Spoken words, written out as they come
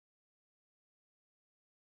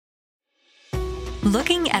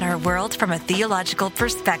Looking at our world from a theological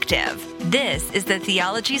perspective. This is the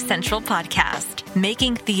Theology Central Podcast,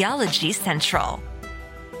 making theology central.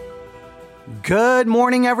 Good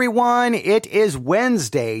morning, everyone. It is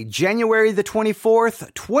Wednesday, January the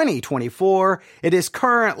 24th, 2024. It is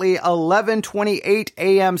currently 11:28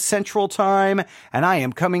 a.m. Central Time, and I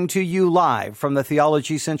am coming to you live from the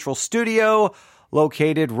Theology Central studio,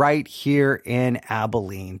 located right here in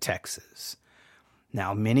Abilene, Texas.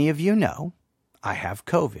 Now, many of you know I have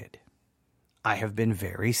COVID. I have been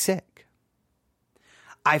very sick.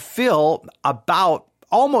 I feel about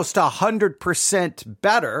almost 100%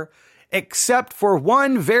 better, except for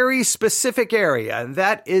one very specific area, and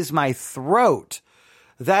that is my throat.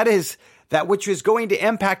 That is that which is going to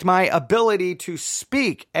impact my ability to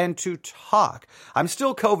speak and to talk. I'm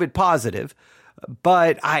still COVID positive,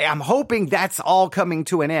 but I am hoping that's all coming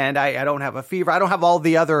to an end. I don't have a fever. I don't have all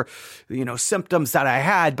the other, symptoms that I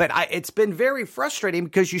had, but it's been very frustrating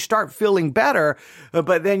because you start feeling better,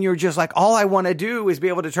 but then you're just like, all I want to do is be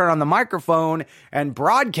able to turn on the microphone and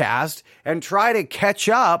broadcast and try to catch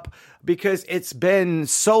up because it's been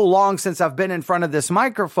so long since I've been in front of this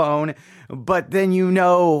microphone. But then, you're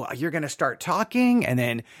going to start talking, and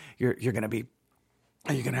then you're going to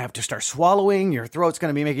have to start swallowing. Your throat's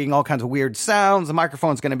going to be making all kinds of weird sounds. The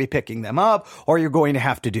microphone's going to be picking them up, or you're going to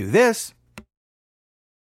have to do this.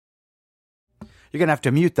 You're going to have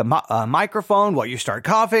to mute the microphone while you start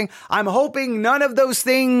coughing. I'm hoping none of those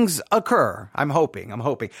things occur. I'm hoping.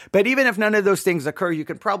 But even if none of those things occur, you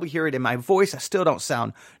can probably hear it in my voice. I still don't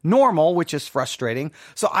sound normal, which is frustrating.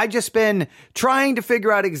 So I've just been trying to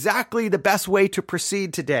figure out exactly the best way to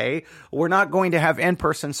proceed today. We're not going to have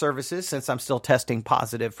in-person services since I'm still testing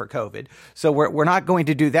positive for COVID. So we're not going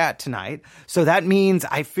to do that tonight. So that means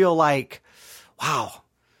I feel like, wow,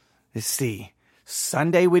 let's see.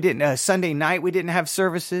 Sunday night we didn't have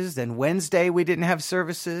services. Then Wednesday we didn't have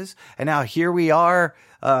services, and now here we are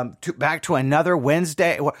back to another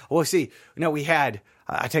Wednesday. Well, see, we had.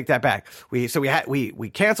 I take that back. We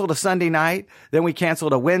canceled a Sunday night, then we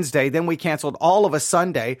canceled a Wednesday, then we canceled all of a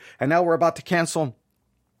Sunday, and now we're about to cancel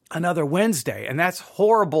another Wednesday, and that's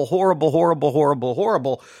horrible.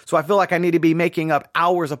 So I feel like I need to be making up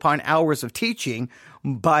hours upon hours of teaching,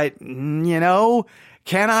 but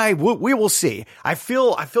can I? We will see. I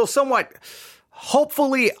feel somewhat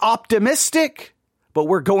hopefully optimistic, but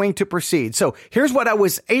we're going to proceed. So here's what I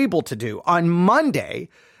was able to do. On Monday,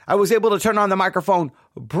 I was able to turn on the microphone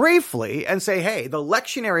briefly and say, hey, the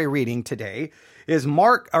lectionary reading today is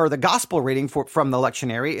the gospel reading from the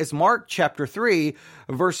lectionary is Mark chapter 3,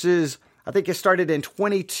 verses, I think it started in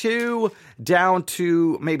 22 down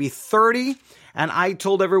to maybe 30. And I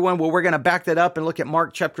told everyone, we're going to back that up and look at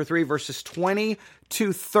Mark chapter 3, verses 20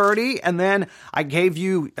 to 30. And then I gave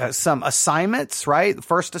you some assignments, right? The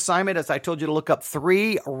first assignment is I told you to look up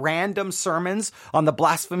 3 random sermons on the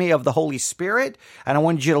blasphemy of the Holy Spirit. And I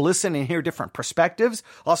wanted you to listen and hear different perspectives.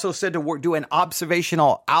 Also said to do an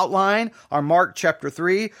observational outline on Mark chapter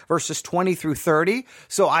 3, verses 20 through 30.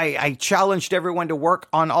 So I challenged everyone to work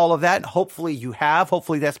on all of that. Hopefully you have.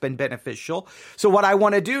 Hopefully that's been beneficial. So what I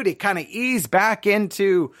want to do to kind of ease back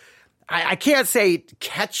into, I can't say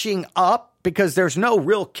catching up, because there's no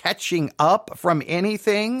real catching up from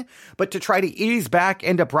anything, but to try to ease back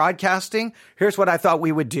into broadcasting, here's what I thought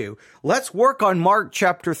we would do. Let's work on Mark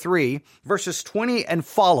chapter 3, verses 20 and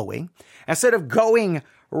following. Instead of going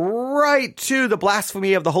right to the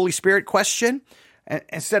blasphemy of the Holy Spirit question,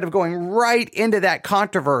 instead of going right into that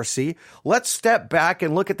controversy, let's step back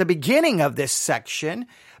and look at the beginning of this section,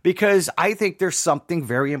 because I think there's something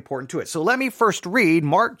very important to it. So let me first read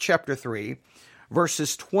Mark chapter 3,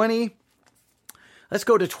 verses 20. Let's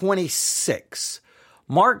go to 26.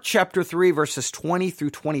 Mark chapter 3, verses 20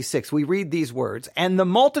 through 26. We read these words, "And the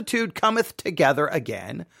multitude cometh together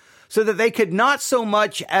again, so that they could not so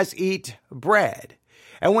much as eat bread.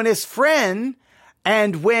 And when his friends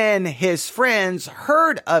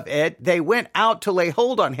heard of it, they went out to lay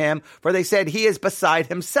hold on him, for they said, he is beside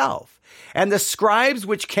himself. And the scribes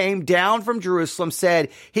which came down from Jerusalem said,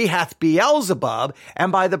 he hath Beelzebub,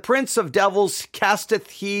 and by the prince of devils casteth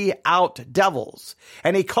he out devils.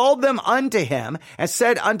 And he called them unto him, and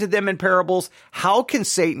said unto them in parables, how can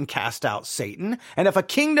Satan cast out Satan? And if a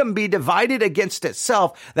kingdom be divided against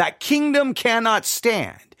itself, that kingdom cannot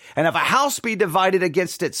stand. And if a house be divided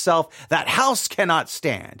against itself, that house cannot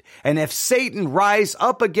stand. And if Satan rise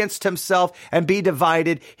up against himself and be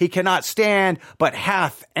divided, he cannot stand, but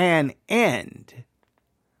hath an end."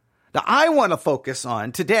 Now, I want to focus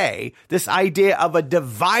on today this idea of a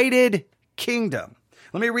divided kingdom.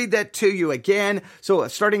 Let me read that to you again. So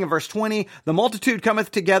starting in verse 20, the multitude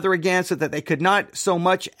cometh together again so that they could not so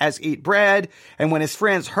much as eat bread. And when his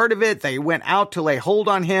friends heard of it, they went out to lay hold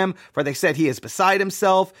on him, for they said he is beside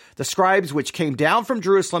himself. The scribes which came down from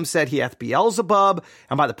Jerusalem said he hath Beelzebub,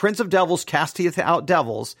 and by the prince of devils casteth out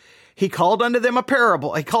devils. He called unto them a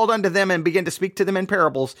parable. He called unto them and began to speak to them in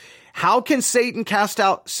parables. How can Satan cast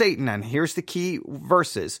out Satan? And here's the key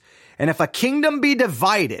verses. And if a kingdom be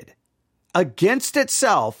divided against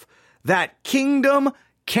itself, that kingdom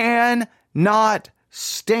cannot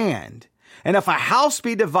stand. And if a house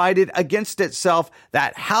be divided against itself,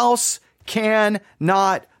 that house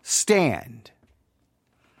cannot stand.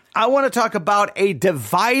 I want to talk about a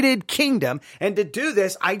divided kingdom. And to do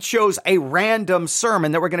this, I chose a random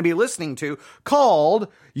sermon that we're going to be listening to called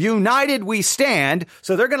United We Stand.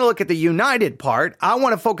 So they're going to look at the united part. I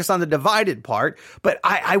want to focus on the divided part, but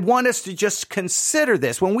I want us to just consider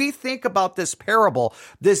this. When we think about this parable,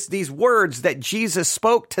 these words that Jesus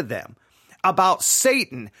spoke to them about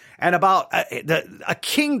Satan and about a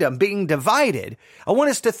kingdom being divided, I want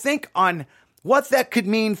us to think on what that could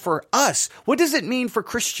mean for us. What does it mean for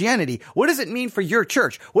Christianity? What does it mean for your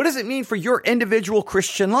church? What does it mean for your individual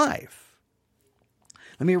Christian life?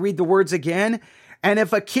 Let me read the words again. And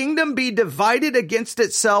if a kingdom be divided against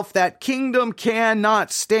itself, that kingdom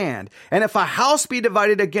cannot stand. And if a house be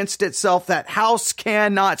divided against itself, that house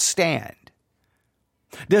cannot stand.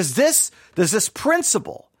 Does this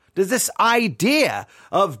principle, does this idea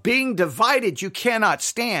of being divided, you cannot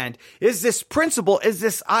stand, is this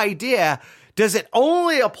idea, does it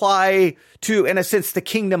only apply to, in a sense, the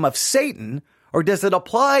kingdom of Satan, or does it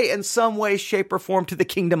apply in some way, shape, or form to the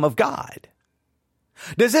kingdom of God?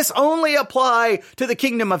 Does this only apply to the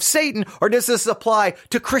kingdom of Satan, or does this apply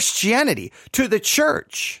to Christianity, to the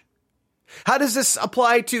church? How does this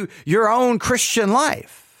apply to your own Christian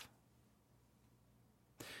life?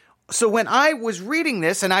 So when I was reading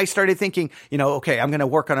this and I started thinking, okay, I'm going to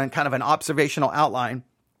work on kind of an observational outline,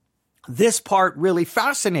 this part really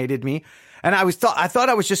fascinated me. And I thought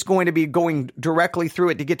I was just going to be going directly through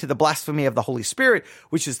it to get to the blasphemy of the Holy Spirit,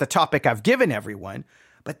 which is the topic I've given everyone.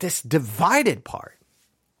 But this divided part,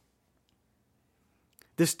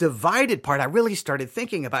 I really started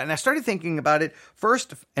thinking about it. And I started thinking about it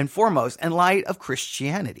first and foremost in light of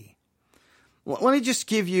Christianity. Let me just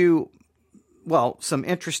give you, some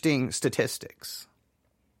interesting statistics.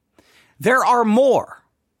 There are more,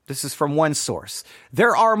 this is from one source,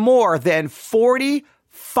 there are more than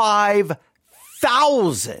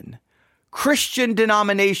 45,000 Christian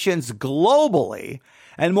denominations globally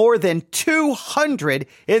and more than 200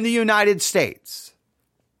 in the United States.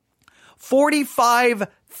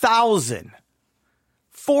 45,000.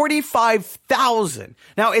 45,000.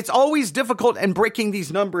 Now, it's always difficult in breaking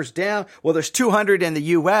these numbers down. Well, there's 200 in the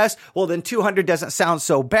U.S. Well, then 200 doesn't sound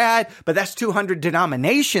so bad, but that's 200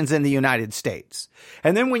 denominations in the United States.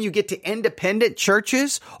 And then when you get to independent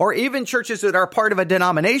churches, or even churches that are part of a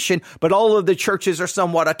denomination, but all of the churches are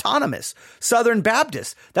somewhat autonomous. Southern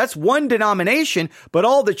Baptist, that's one denomination, but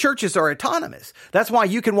all the churches are autonomous. That's why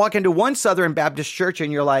you can walk into one Southern Baptist church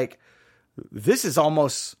and you're like, this is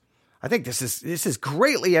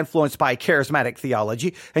greatly influenced by charismatic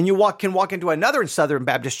theology. And you can walk into another Southern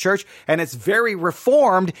Baptist church and it's very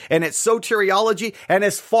reformed and it's soteriology and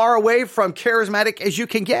as far away from charismatic as you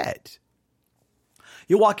can get.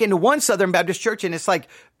 You walk into one Southern Baptist church and it's like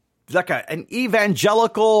an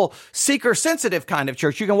evangelical, seeker-sensitive kind of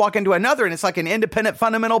church. You can walk into another and it's like an independent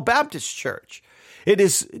fundamental Baptist church.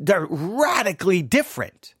 They're radically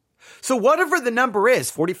different. So whatever the number is,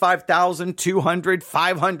 45,000, 200,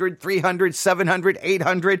 500, 300, 700,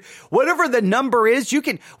 800, whatever the number is,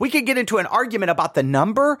 we can get into an argument about the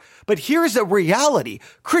number, but here's a reality.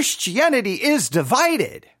 Christianity is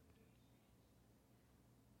divided.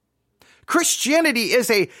 Christianity is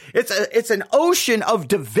it's an ocean of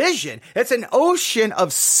division. It's an ocean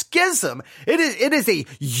of schism. It is a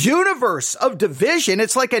universe of division.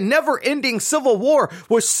 It's like a never-ending civil war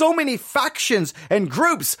with so many factions and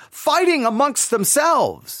groups fighting amongst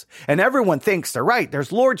themselves. And everyone thinks they're right.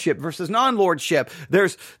 There's lordship versus non-lordship.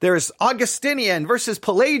 There's Augustinian versus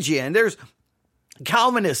Pelagian. There's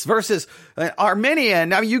Calvinist versus Arminian.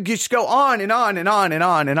 Now you just go on and on and on and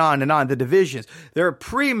on and on and on. The divisions. There are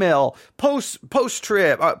pre-mill,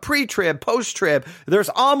 post-trib, pre-trib, post-trib. There's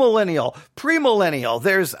amillennial,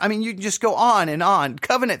 premillennial. You can just go on and on.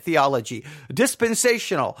 Covenant theology,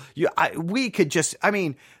 dispensational.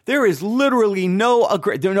 There is literally no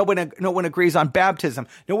one agrees on baptism.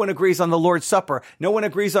 No one agrees on the Lord's Supper. No one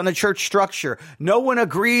agrees on the church structure. No one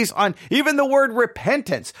agrees on even the word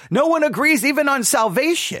repentance. No one agrees even on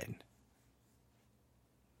salvation.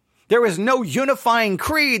 There is no unifying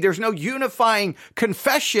creed. There's no unifying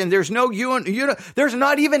confession. There's no there's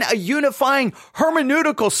not even a unifying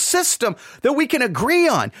hermeneutical system that we can agree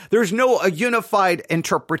on. There's no a unified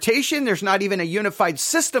interpretation. There's not even a unified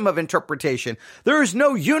system of interpretation. There is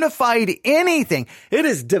no unified anything. It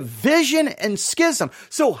is division and schism.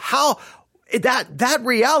 So how that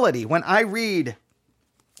reality, when I read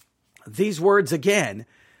these words again,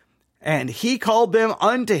 and he called them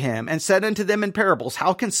unto him and said unto them in parables,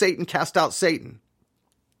 how can Satan cast out Satan?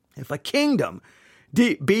 If a kingdom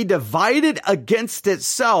be divided against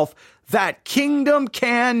itself, that kingdom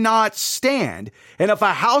cannot stand. And if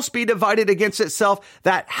a house be divided against itself,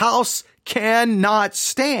 that house cannot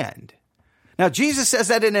stand. Now, Jesus says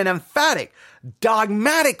that in an emphatic,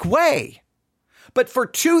 dogmatic way. But for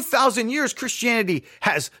 2,000 years, Christianity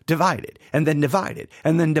has divided and then divided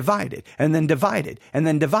and then divided and then divided and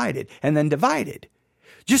then divided and then divided.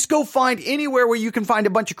 Just go find anywhere where you can find a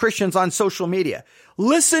bunch of Christians on social media.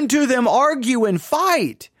 Listen to them argue and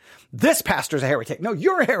fight. This pastor's a heretic. No,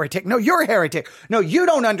 you're a heretic. No, you're a heretic. No, you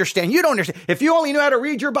don't understand. You don't understand. If you only knew how to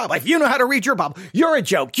read your Bible, if you know how to read your Bible, you're a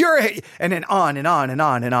joke. And then on and on and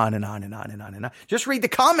on and on and on and on and on and on. Just read the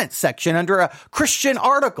comments section under a Christian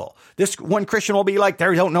article. This one Christian will be like,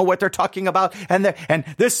 they don't know what they're talking about. And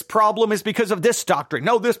this problem is because of this doctrine.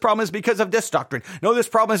 No, this problem is because of this doctrine. No, this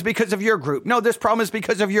problem is because of your group. No, this problem is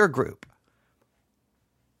because of your group.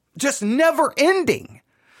 Just never ending.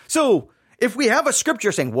 So, if we have a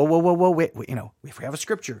scripture saying, wait, if we have a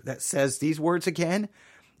scripture that says these words again,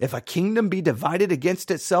 if a kingdom be divided against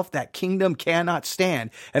itself, that kingdom cannot stand.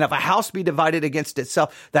 And if a house be divided against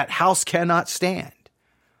itself, that house cannot stand.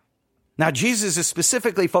 Now, Jesus is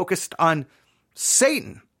specifically focused on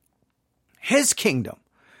Satan, his kingdom.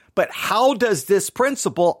 But how does this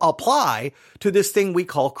principle apply to this thing we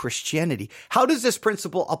call Christianity? How does this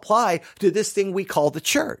principle apply to this thing we call the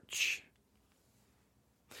church?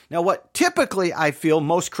 Now, what typically I feel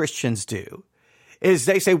most Christians do is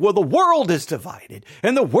they say, well, the world is divided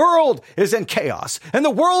and the world is in chaos and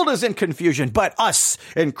the world is in confusion. But us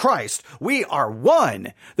in Christ, we are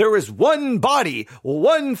one. There is one body,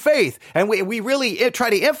 one faith. And we really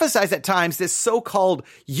try to emphasize at times this so-called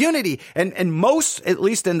unity. And most, at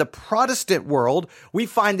least in the Protestant world, we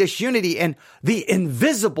find this unity in the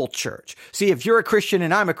invisible church. See, if you're a Christian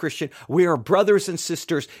and I'm a Christian, we are brothers and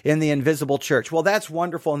sisters in the invisible church. Well, that's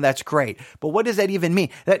wonderful and that's great. But what does that even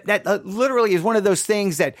mean? That literally is one of those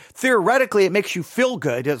things that theoretically it makes you feel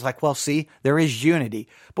good. It's like, well, see, there is unity,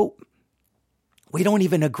 but we don't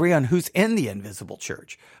even agree on who's in the invisible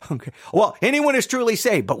church. Okay. Well, anyone is truly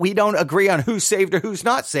saved, but we don't agree on who's saved or who's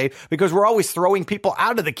not saved because we're always throwing people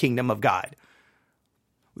out of the kingdom of God.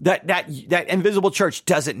 That invisible church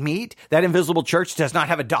doesn't meet. That invisible church does not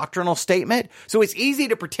have a doctrinal statement. So it's easy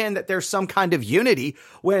to pretend that there's some kind of unity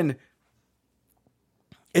when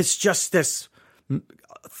it's just this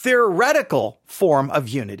theoretical form of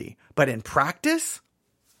unity. But in practice,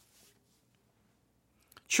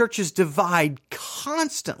 churches divide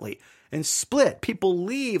constantly and split. People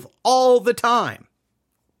leave all the time.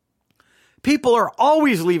 People are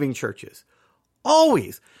always leaving churches.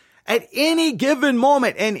 Always. At any given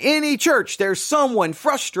moment in any church, there's someone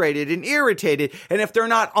frustrated and irritated. And if they're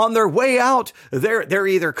not on their way out, they're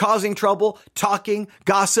either causing trouble, talking,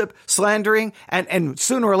 gossip, slandering, and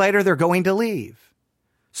sooner or later they're going to leave.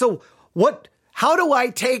 So how do I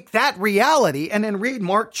take that reality and then read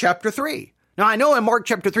Mark chapter 3? Now, I know in Mark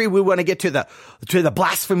chapter 3, we want to get to the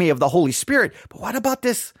blasphemy of the Holy Spirit, but what about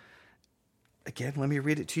this? Again, let me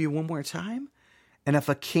read it to you one more time. And if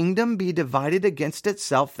a kingdom be divided against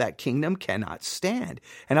itself, that kingdom cannot stand.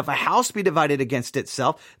 And if a house be divided against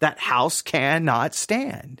itself, that house cannot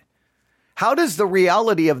stand. How does the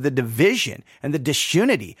reality of the division and the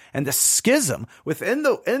disunity and the schism within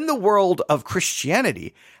the world of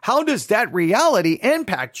Christianity, how does that reality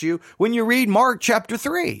impact you when you read Mark chapter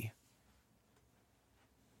 3?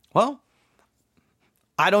 Well,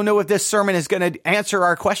 I don't know if this sermon is going to answer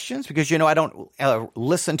our questions because, I don't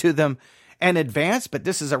listen to them in advance, but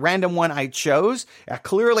this is a random one I chose.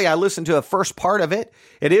 Clearly, I listened to the first part of it.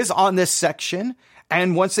 It is on this section.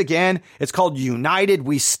 And once again, it's called United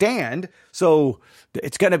We Stand. So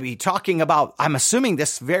it's going to be talking about, I'm assuming,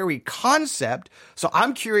 this very concept. So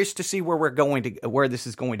I'm curious to see where this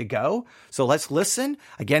is going to go. So let's listen.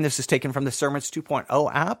 Again, this is taken from the Sermons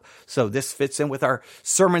 2.0 app. So this fits in with our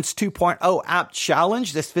Sermons 2.0 app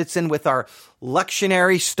challenge. This fits in with our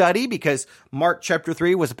lectionary study because Mark chapter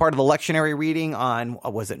 3 was a part of the lectionary reading on,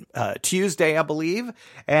 Tuesday, I believe.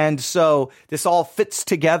 And so this all fits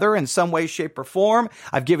together in some way, shape, or form.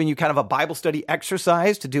 I've given you kind of a Bible study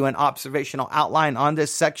exercise to do an observational outline on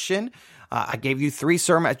this section. I gave you 3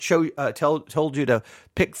 sermons, told you to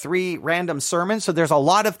pick 3 random sermons. So there's a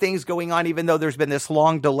lot of things going on, even though there's been this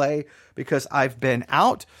long delay because I've been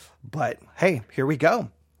out. But hey, here we go.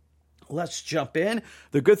 Let's jump in.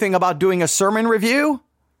 The good thing about doing a sermon review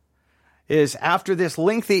is after this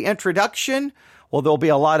lengthy introduction, well, there'll be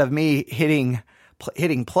a lot of me hitting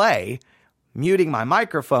play, muting my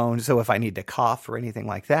microphone. So if I need to cough or anything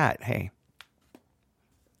like that, hey,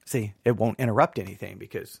 see, it won't interrupt anything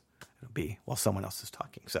because it'll be while someone else is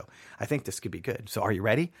talking. So I think this could be good. So are you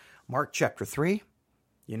ready? Mark chapter 3.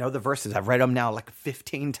 You know the verses. I've read them now like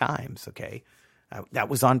 15 times. Okay. That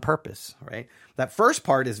was on purpose, right? That first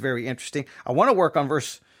part is very interesting. I want to work on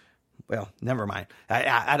well, never mind.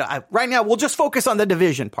 Right now, we'll just focus on the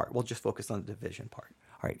division part. All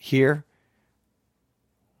right, here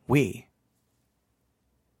we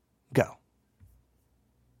go.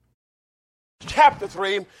 Chapter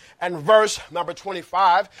 3 and verse number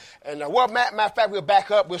 25. And matter of fact, we'll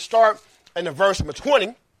back up. We'll start in the verse number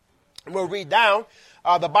 20. And we'll read down.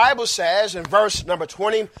 The Bible says in verse number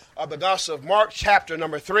 20 of the Gospel of Mark, chapter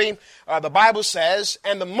number 3, the Bible says,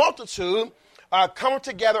 and the multitude come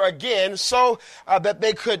together again so that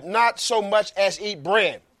they could not so much as eat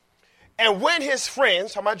bread. And when his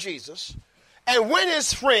friends, talking about Jesus, and when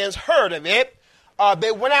his friends heard of it,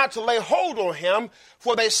 they went out to lay hold on him,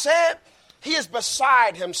 for they said, he is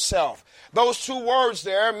beside himself. Those 2 words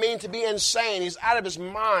there mean to be insane. He's out of his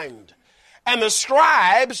mind. And the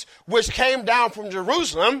scribes which came down from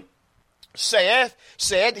Jerusalem said,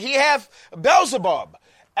 he hath Beelzebub,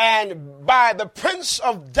 and by the prince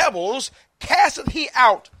of devils casteth he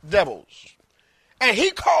out devils. And he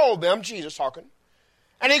called them, Jesus talking,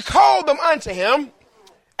 and he called them unto him,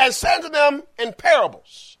 and said to them in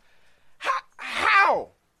parables, how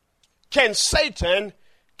can Satan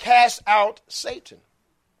cast out Satan?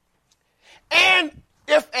 And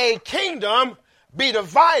if a kingdom be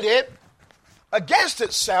divided against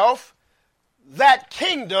itself, that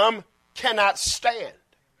kingdom cannot stand.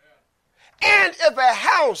 And if a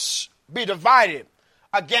house be divided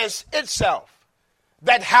against itself,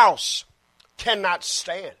 that house cannot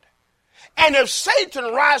stand. And if Satan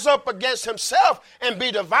rise up against himself and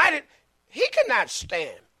be divided, he cannot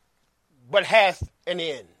stand, but hath an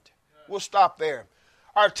end. We'll stop there.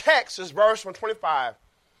 Our text is verse 125.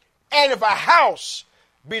 And if a house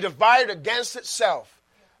be divided against itself,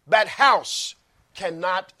 that house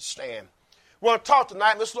cannot stand. We're going to talk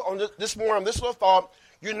tonight, this morning, this little thought.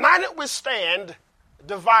 United we stand,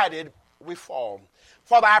 divided we fall.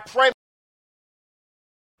 Father, I pray.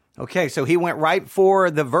 Okay, so he went right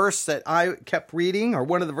for the verse that I kept reading, or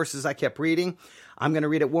one of the verses I kept reading. I'm going to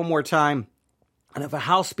read it one more time. And if a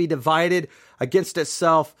house be divided against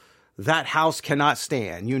itself, that house cannot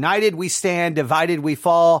stand. United we stand, divided we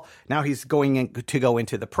fall. Now he's going to go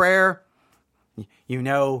into the prayer. You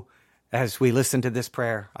know, as we listen to this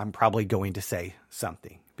prayer, I'm probably going to say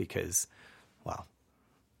something because, well,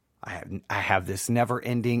 I have this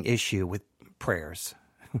never-ending issue with prayers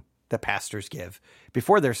that pastors give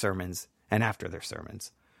before their sermons and after their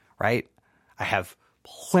sermons, right? I have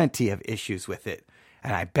plenty of issues with it,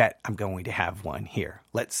 and I bet I'm going to have one here.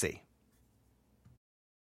 Let's see.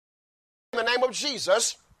 In the name of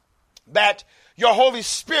Jesus, that your Holy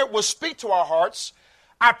Spirit will speak to our hearts.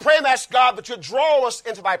 I pray and ask God that you draw us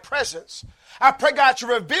into thy presence. I pray, God, to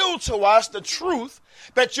reveal to us the truth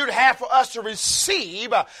that you'd have for us to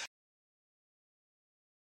receive.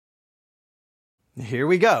 Here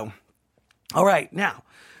we go. All right, now,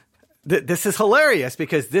 this is hilarious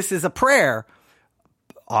because this is a prayer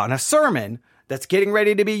on a sermon that's getting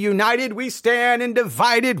ready to be united we stand and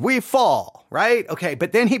divided we fall, right? Okay,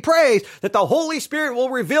 but then he prays that the Holy Spirit will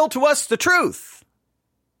reveal to us the truth.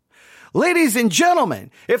 Ladies and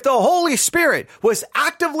gentlemen, if the Holy Spirit was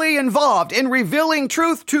actively involved in revealing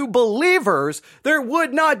truth to believers, there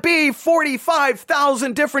would not be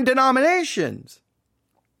 45,000 different denominations.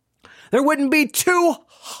 There wouldn't be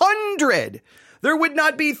 200. There would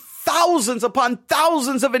not be thousands upon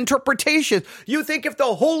thousands of interpretations. You think if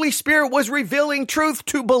the Holy Spirit was revealing truth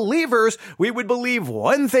to believers, we would believe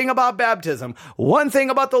one thing about baptism, one thing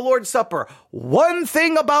about the Lord's Supper, one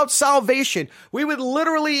thing about salvation. We would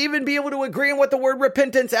literally even be able to agree on what the word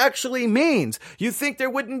repentance actually means. You think there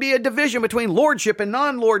wouldn't be a division between lordship and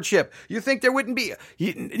non-lordship. You think there wouldn't be,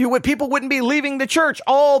 people wouldn't be leaving the church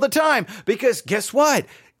all the time because guess what?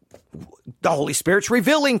 The Holy Spirit's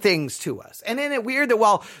revealing things to us. And isn't it weird that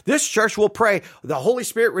while this church will pray, the Holy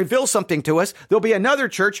Spirit reveals something to us, there'll be another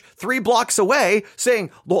church 3 blocks away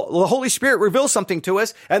saying the Holy Spirit reveals something to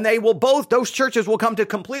us, and those churches will come to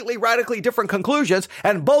completely radically different conclusions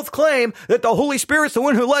and both claim that the Holy Spirit's the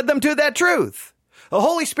one who led them to that truth. the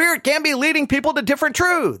Holy Spirit can't be leading people to different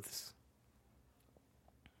truths.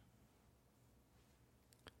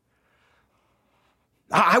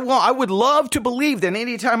 I would love to believe that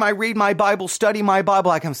anytime I read my Bible, study my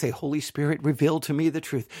Bible, I can say, Holy Spirit, reveal to me the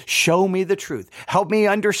truth. Show me the truth. Help me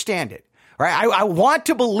understand it. Right? I want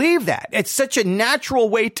to believe that. It's such a natural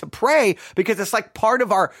way to pray because it's like part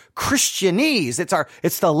of our Christianese.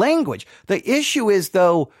 It's the language. The issue is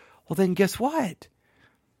though, well then guess what?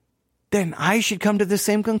 Then I should come to the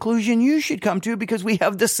same conclusion you should come to because we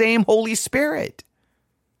have the same Holy Spirit.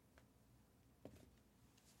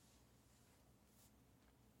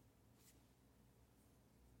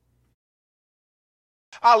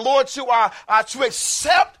 Lord, to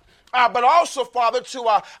accept, but also, Father,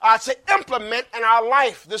 to implement in our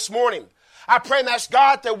life this morning. I pray and ask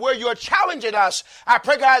God that where you're challenging us, I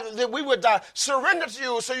pray, God, that we would surrender to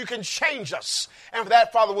you so you can change us. And for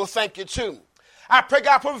that, Father, we'll thank you too. I pray,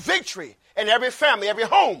 God, for victory in every family, every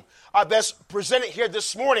home that's presented here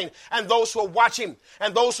this morning, and those who are watching,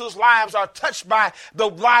 and those whose lives are touched by the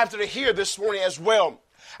lives that are here this morning as well.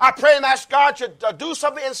 I pray and ask God to do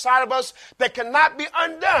something inside of us that cannot be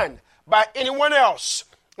undone by anyone else.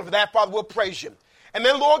 And for that, Father, we'll praise you. And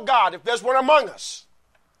then, Lord God, if there's one among us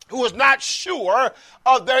who is not sure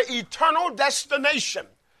of their eternal destination,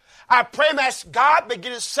 I pray and ask God to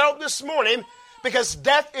get it settled this morning, because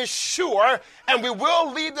death is sure and we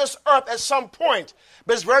will leave this earth at some point.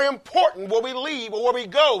 But it's very important where we leave or where we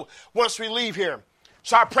go once we leave here.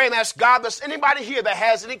 So I pray and ask God, there's anybody here that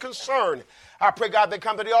has any concern, I pray, God, they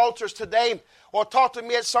come to the altars today or talk to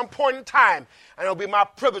me at some point in time, and it'll be my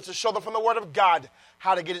privilege to show them from the Word of God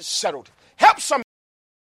how to get it settled. Help somebody.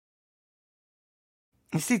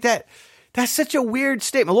 You see, that's such a weird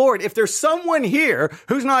statement. Lord, if there's someone here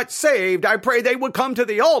who's not saved, I pray they would come to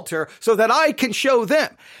the altar so that I can show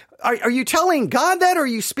them. Are you telling God that, or are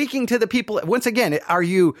you speaking to the people? Once again, are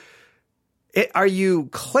you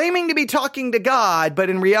claiming to be talking to God, but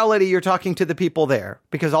in reality, you're talking to the people there?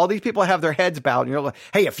 Because all these people have their heads bowed, and you're like,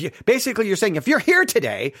 hey, you're saying, if you're here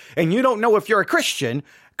today and you don't know if you're a Christian,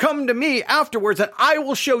 come to me afterwards and I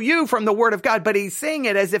will show you from the Word of God. But he's saying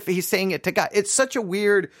it as if he's saying it to God. It's such a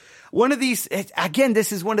weird one of these. Again,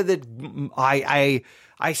 this is one of the,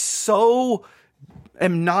 I so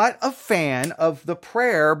am not a fan of the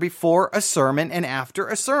prayer before a sermon and after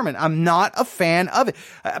a sermon. I'm not a fan of it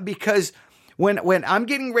because when I'm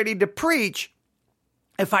getting ready to preach,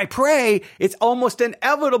 if I pray, it's almost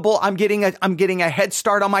inevitable I'm getting a head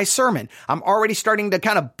start on my sermon. I'm already starting to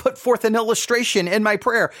kind of put forth an illustration in my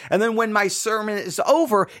prayer. And then when my sermon is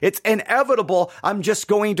over, it's inevitable I'm just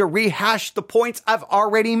going to rehash the points I've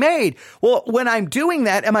already made. Well, when I'm doing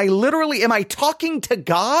that, am I talking to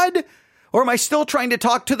God, or am I still trying to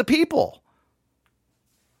talk to the people?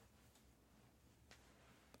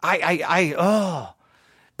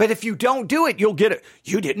 But if you don't do it, you'll get it.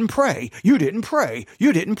 You didn't pray. You didn't pray.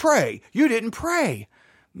 You didn't pray. You didn't pray.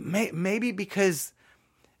 Maybe because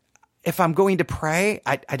if I'm going to pray,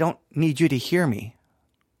 I don't need you to hear me.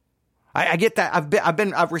 I get that.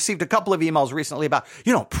 I've received a couple of emails recently about,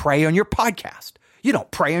 you don't pray on your podcast. You don't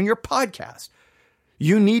pray on your podcast.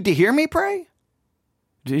 You need to hear me pray?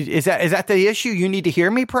 Is that the issue? You need to hear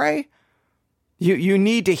me pray? You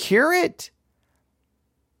need to hear it?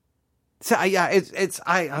 So yeah,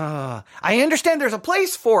 I understand there's a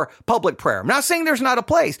place for public prayer. I'm not saying there's not a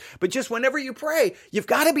place, but just whenever you pray, you've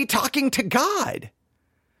got to be talking to God.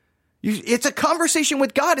 It's a conversation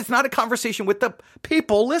with God. It's not a conversation with the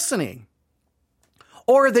people listening.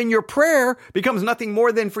 Or then your prayer becomes nothing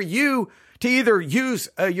more than for you to either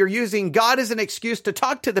you're using God as an excuse to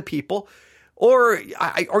talk to the people, or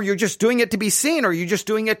you're just doing it to be seen, or you're just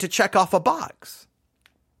doing it to check off a box.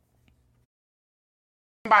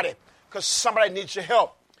 Because somebody needs your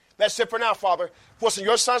help. That's it for now, Father. For us in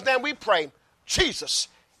your Son's name we pray. Jesus.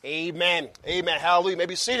 Amen. Amen. Hallelujah.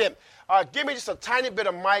 Maybe see them. Give me just a tiny bit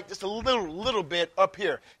of mic, just a little bit up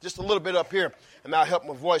here. Just a little bit up here. And that'll help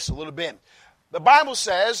my voice a little bit. The Bible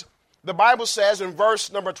says in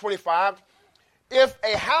verse number 25, if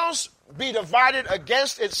a house be divided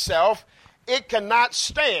against itself, it cannot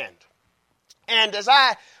stand. And as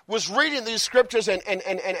I was reading these scriptures and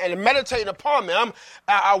meditating upon them,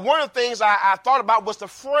 one of the things I thought about was the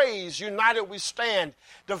phrase, united we stand,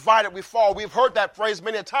 divided we fall. We've heard that phrase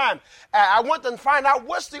many a time. I want to find out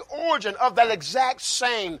what's the origin of that exact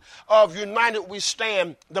saying of united we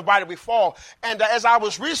stand, divided we fall. And as I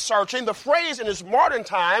was researching, the phrase in its modern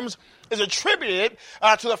times is attributed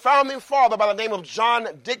to the founding father by the name of John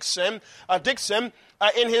Dickson,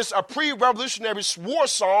 in his pre-revolutionary war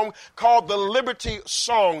song called the Liberty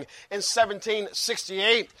Song in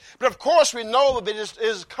 1768. But of course, we know that it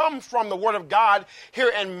is come from the Word of God here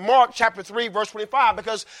in Mark chapter 3, verse 25,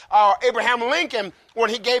 because Abraham Lincoln, when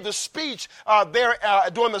he gave the speech there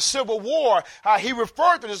during the Civil War, he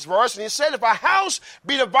referred to this verse, and he said, if a house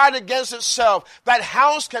be divided against itself, that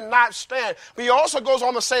house cannot stand. But he also goes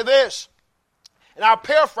on to say this, and I'll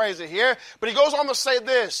paraphrase it here, but he goes on to say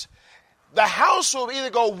this, the house will either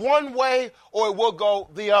go one way or it will go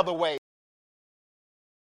the other way.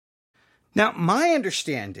 Now, my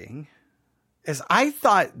understanding is I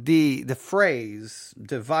thought the phrase,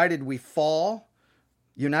 divided we fall,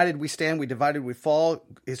 united we stand, we divided we fall,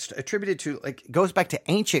 is attributed to, like, goes back to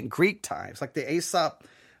ancient Greek times, like the Aesop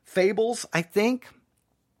fables, I think.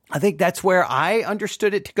 I think that's where I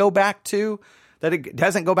understood it to go back to, that it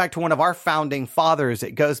doesn't go back to one of our founding fathers.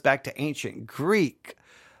 It goes back to ancient Greek.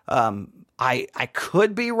 I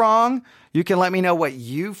could be wrong. You can let me know what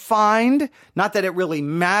you find. Not that it really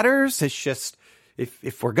matters. It's just,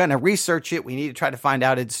 if we're going to research it, we need to try to find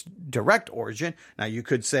out its direct origin. Now, you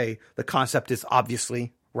could say the concept is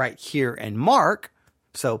obviously right here in Mark.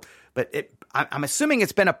 So, but I'm assuming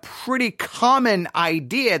it's been a pretty common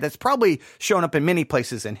idea that's probably shown up in many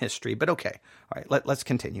places in history. But okay. All right, let's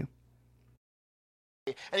continue.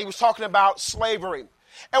 And he was talking about slavery.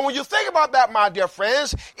 And when you think about that, my dear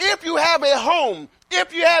friends, if you have a home,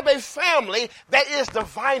 if you have a family that is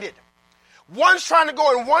divided, one's trying to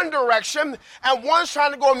go in one direction and one's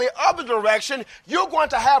trying to go in the other direction, you're going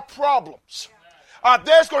to have problems.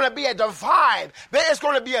 There's going to be a divide. There is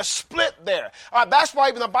going to be a split there. That's why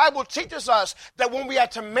even the Bible teaches us that when we are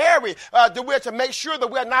to marry, that we are to make sure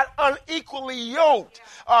that we are not unequally yoked.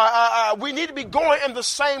 We need to be going in the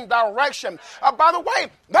same direction. By the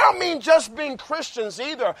way, that don't mean just being Christians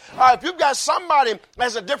either. If you've got somebody that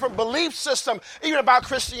has a different belief system, even about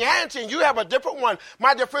Christianity, and you have a different one,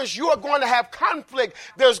 my dear friends, you are going to have conflict.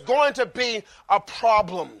 There's going to be a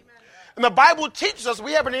problem. And the Bible teaches us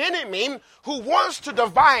we have an enemy who wants to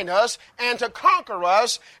divide us and to conquer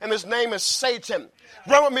us, and his name is Satan.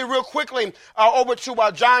 Run with me real quickly over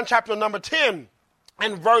to John chapter number 10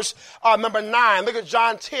 and verse number 9. Look at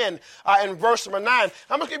John 10 and verse number 9.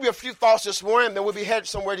 I'm going to give you a few thoughts this morning, then we'll be headed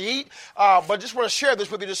somewhere to eat. But just want to share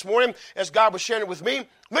this with you this morning as God was sharing it with me.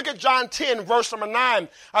 Look at John 10, verse number 9.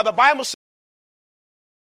 The Bible says,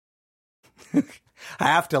 I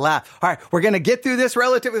have to laugh. All right, we're going to get through this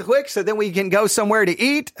relatively quick so then we can go somewhere to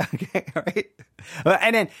eat. Okay, all right.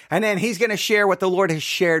 And then he's going to share what the Lord has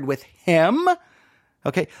shared with him.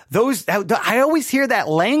 Okay, I always hear that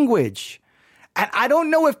language. And I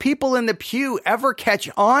don't know if people in the pew ever catch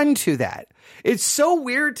on to that. It's so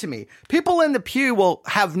weird to me. People in the pew will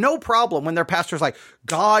have no problem when their pastor's like,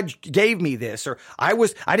 God gave me this, or I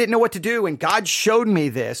didn't know what to do and God showed me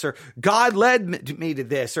this, or God led me to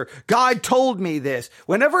this, or God told me this.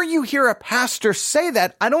 Whenever you hear a pastor say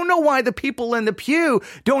that, I don't know why the people in the pew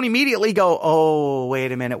don't immediately go, oh,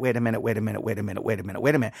 wait a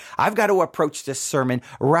minute. I've got to approach this sermon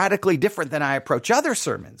radically different than I approach other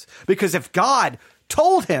sermons. Because if God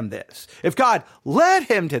told him this, if God led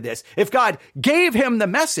him to this, if God gave him the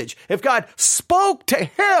message, if God spoke to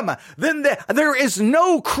him, then there is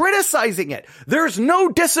no criticizing it. There's no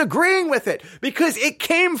disagreeing with it because it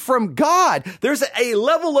came from God. There's a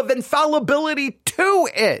level of infallibility to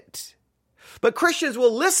it. But Christians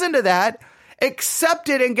will listen to that, accept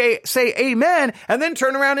it and say amen, and then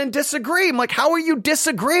turn around and disagree. I'm like, how are you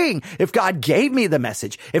disagreeing? If God gave me the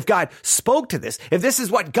message, if God spoke to this, if this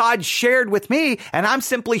is what God shared with me, and I'm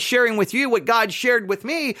simply sharing with you what God shared with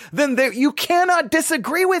me, then you cannot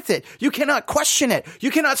disagree with it. You cannot question it.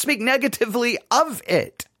 You cannot speak negatively of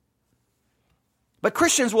it. But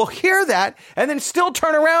Christians will hear that and then still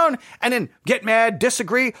turn around and then get mad,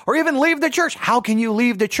 disagree, or even leave the church. How can you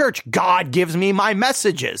leave the church? God gives me my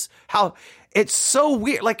messages. It's so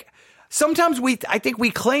weird. Like sometimes I think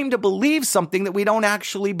we claim to believe something that we don't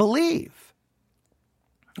actually believe.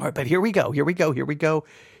 All right, but here we go.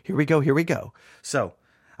 So,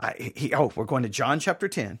 we're going to John chapter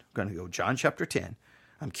 10. I'm going to go John chapter 10.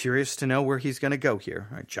 I'm curious to know where he's going to go here.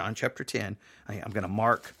 All right, John chapter 10. I'm going to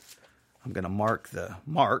mark the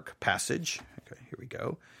Mark passage. Okay, here we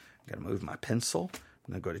go. I'm going to move my pencil.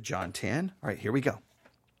 I'm going to go to John 10. All right, here we go.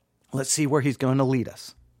 Let's see where he's going to lead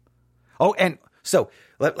us. Oh, and so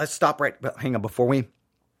let's stop right. Hang on before we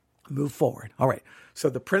move forward. All right.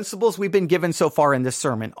 So the principles we've been given so far in this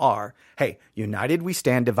sermon are, hey, united we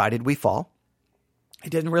stand, divided we fall.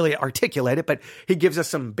 He didn't really articulate it, but he gives us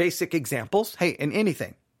some basic examples. Hey, in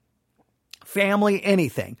anything, family,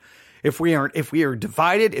 anything. If we are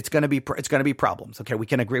divided, it's going to be problems. Okay, we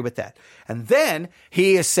can agree with that. And then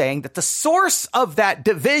he is saying that the source of that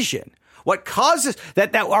division, what causes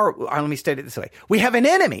that let me state it this way. We have an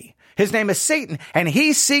enemy. His name is Satan, and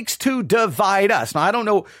he seeks to divide us. Now,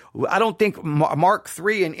 I don't think Mark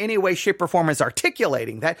 3 in any way, shape, or form is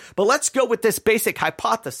articulating that, but let's go with this basic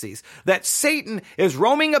hypothesis that Satan is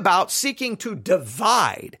roaming about seeking to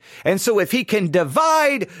divide. And so if he can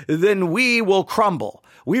divide, then we will crumble.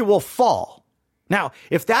 We will fall. Now,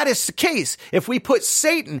 if that is the case, if we put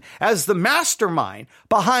Satan as the mastermind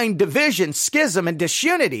behind division, schism, and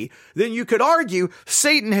disunity, then you could argue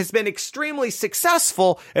Satan has been extremely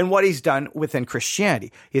successful in what he's done within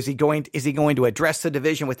Christianity. Is he going to address the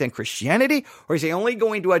division within Christianity, or is he only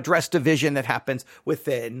going to address division that happens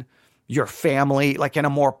within your family, like in a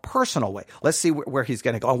more personal way? Let's see where he's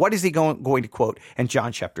going to go. What is he going to quote in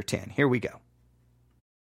John chapter 10? Here we go.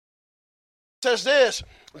 Says this,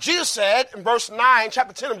 Jesus said in verse 9,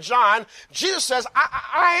 chapter 10 of John, Jesus says,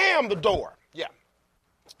 I am the door. Yeah.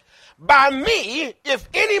 By me, if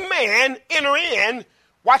any man enter in,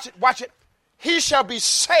 watch it, he shall be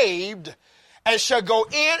saved and shall go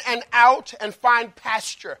in and out and find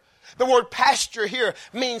pasture. The word pasture here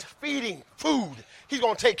means feeding, food. He's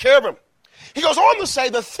going to take care of him. He goes on to say,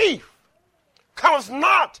 the thief cometh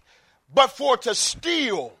not but for to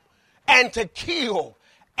steal and to kill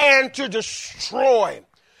and to destroy.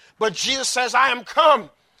 But Jesus says, I am come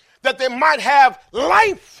that they might have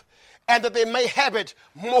life and that they may have it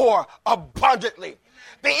more abundantly.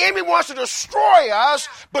 The enemy wants to destroy us,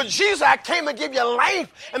 but Jesus, I came to give you life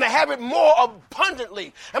and to have it more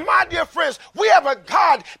abundantly. And my dear friends, we have a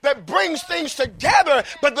God that brings things together,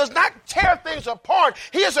 but does not tear things apart.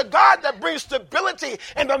 He is a God that brings stability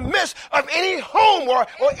in the midst of any home or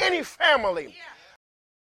any family.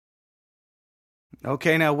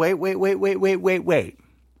 Okay, now wait.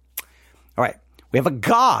 All right, we have a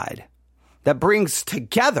God that brings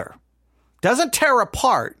together, doesn't tear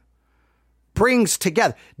apart, brings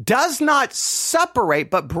together, does not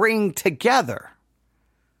separate, but bring together.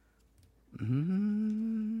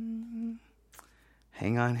 Hang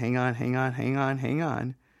on.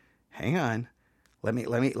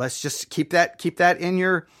 Let's just keep that in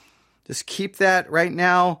your, just keep that right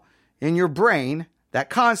now in your brain. That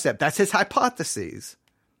concept, that's his hypotheses.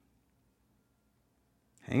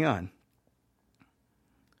 Hang on.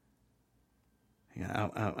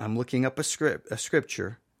 I'm looking up a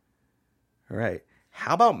scripture. All right.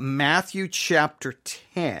 How about Matthew chapter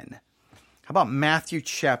 10? Matthew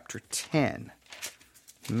chapter 10.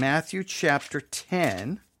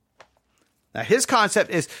 Now, his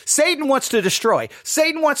concept is Satan wants to destroy.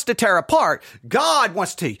 Satan wants to tear apart. God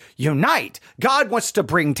wants to unite. God wants to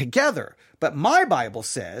bring together. But my Bible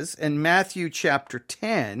says in Matthew chapter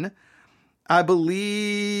 10, I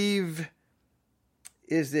believe,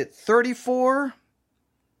 is it 34?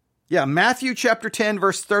 Yeah, Matthew chapter 10,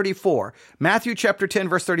 verse 34. Matthew chapter 10,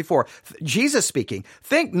 verse 34. Jesus speaking,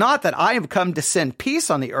 think not that I have come to send peace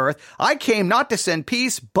on the earth. I came not to send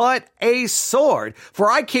peace, but a sword. For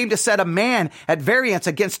I came to set a man at variance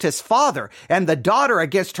against his father, and the daughter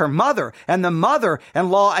against her mother, and the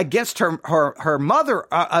mother-in-law against her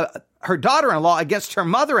daughter-in-law against her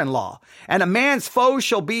mother-in-law. And a man's foes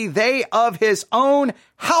shall be they of his own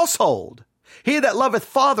household. He that loveth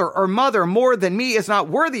father or mother more than me is not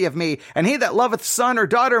worthy of me, and he that loveth son or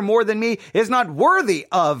daughter more than me is not worthy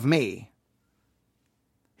of me.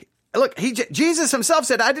 Look, Jesus himself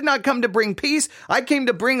said, I did not come to bring peace. I came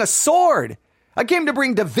to bring a sword. I came to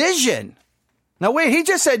bring division. Now wait, he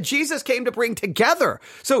just said Jesus came to bring together.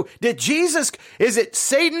 So is it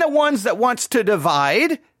Satan the ones that wants to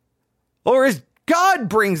divide? Or is God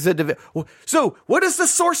brings the division? So what is the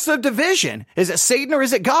source of division? Is it Satan or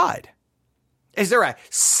is it God? Is there a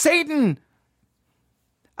Satan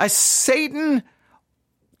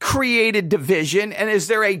created division, and is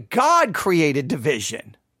there a God created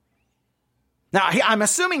division? Now, I'm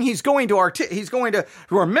assuming he's going to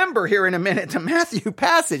remember here in a minute the Matthew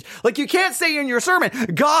passage. Like, you can't say in your sermon,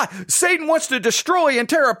 Satan wants to destroy and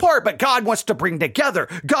tear apart, but God wants to bring together.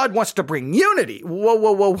 God wants to bring unity.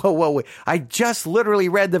 Whoa. I just literally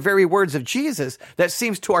read the very words of Jesus that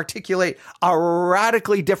seems to articulate a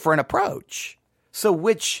radically different approach. So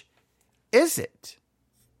which is it?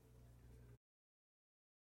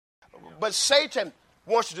 But Satan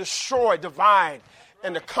wants to destroy, divide,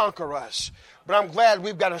 and to conquer us. But I'm glad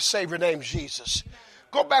we've got a Savior named Jesus.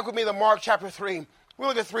 Go back with me to Mark chapter 3. We'll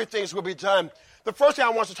look at three things will be done. The first thing I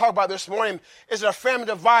want to talk about this morning is that a family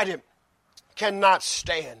divided cannot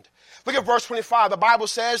stand. Look at verse 25. The Bible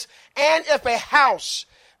says, and if a house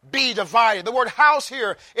be divided. The word house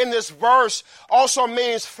here in this verse also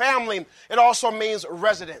means family. It also means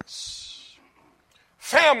residence.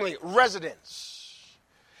 Family, residence.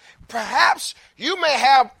 Perhaps you may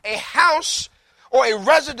have a house or a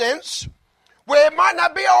residence where it might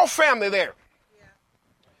not be all family there.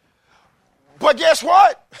 But guess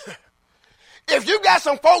what? If you got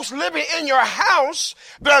some folks living in your house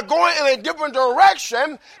that are going in a different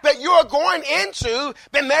direction that you are going into,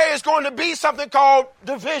 then there is going to be something called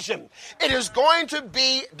division. It is going to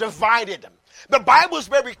be divided. The Bible is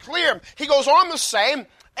very clear. He goes on to say, and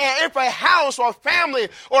if a house or a family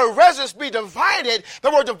or a residence be divided,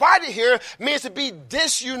 the word divided here means to be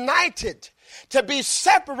disunited, to be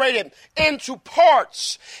separated into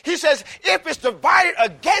parts. He says, if it's divided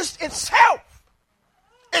against itself,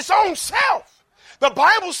 its own self. The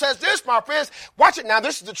Bible says this, my friends. Watch it now.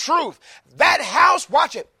 This is the truth. That house,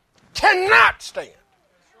 watch it, cannot stand.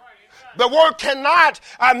 The word cannot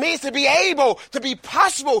means to be able, to be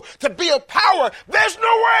possible, to be a power. There's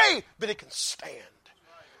no way that it can stand.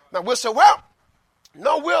 Now we'll say, well,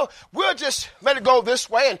 no, we'll just let it go this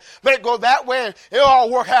way and let it go that way and it'll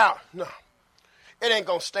all work out. No, it ain't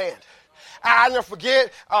going to stand. I'll never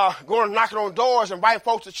forget going knocking on doors and inviting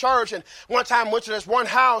folks to church. And one time I went to this one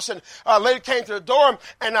house and a lady came to the door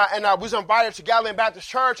and we was invited to Galilean Baptist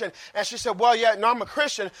Church. And she said, well, yeah, no, I'm a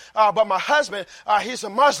Christian, but my husband, he's a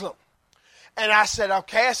Muslim. And I said,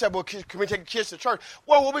 okay. I said, well, can we take the kids to church?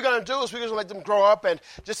 Well, what we're going to do is we're going to let them grow up and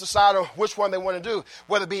just decide on which one they want to do,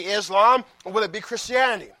 whether it be Islam or whether it be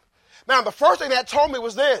Christianity. Now, the first thing that told me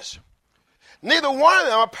was this. Neither one of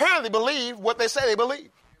them apparently believe what they say they believe.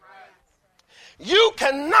 You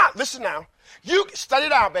cannot, listen now, you study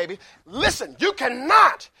it out, baby. Listen, you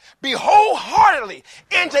cannot be wholeheartedly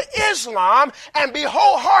into Islam and be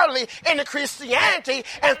wholeheartedly into Christianity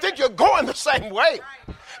and think you're going the same way.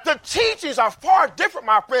 The teachings are far different,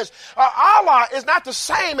 my friends. Allah is not the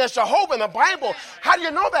same as Jehovah in the Bible. How do you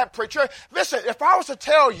know that, preacher? Listen, if I was to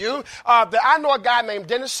tell you that I know a guy named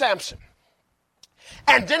Dennis Sampson,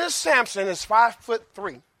 and Dennis Sampson is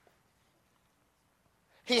 5'3".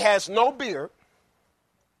 He has no beard.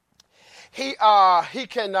 He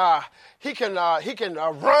can run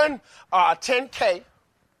 10K.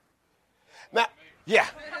 Now, yeah.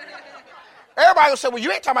 Everybody will say, well, you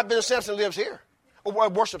ain't talking about Dennis Sampson lives here or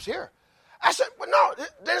worships here. I said, well, no,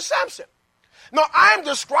 Dennis Sampson. No, I'm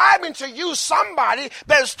describing to you somebody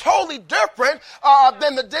that is totally different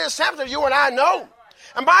than the Dennis Sampson you and I know.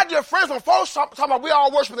 And my dear friends, when folks talk about we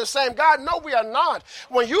all worship the same God, no, we are not.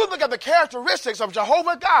 When you look at the characteristics of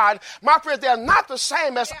Jehovah God, my friends, they are not the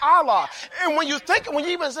same as Allah. And when you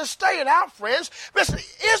even just study it out, friends, listen,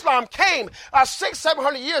 Islam came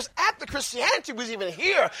 600-700 years after Christianity was even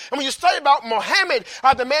here. And when you study about Muhammad,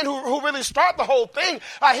 the man who really started the whole thing,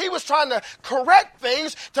 he was trying to correct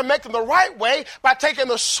things to make them the right way by taking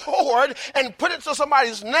the sword and put it to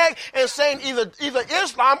somebody's neck and saying either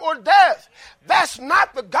Islam or death. That's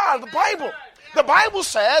not the God of the Bible. The Bible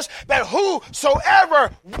says that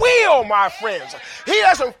whosoever will, my friends, he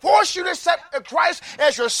doesn't force you to accept Christ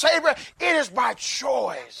as your Savior. It is by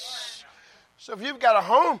choice. So if you've got a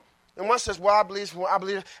home and one says, well, I believe,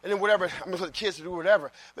 and then whatever, I'm going to let the kids do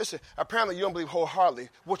whatever. Listen, apparently you don't believe wholeheartedly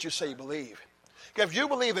what you say you believe. Because if you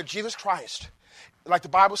believe that Jesus Christ, like the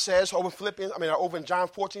Bible says over in John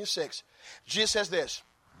 14:6, Jesus says this,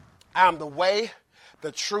 I am the way,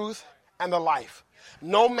 the truth, and the life.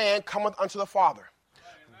 No man cometh unto the Father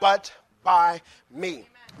but by me.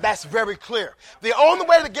 That's very clear. The only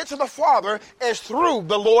way to get to the Father is through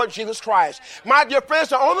the Lord Jesus Christ. My dear friends,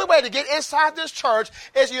 the only way to get inside this church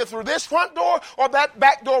is either through this front door or that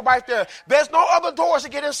back door right there. There's no other doors to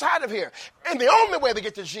get inside of here. And the only way to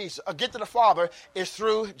get to Jesus, or get to the Father, is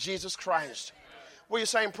through Jesus Christ. What are you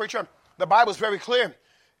saying, preacher? The Bible is very clear.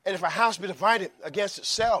 And if a house be divided against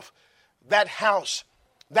itself, that house,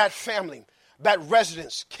 that family, that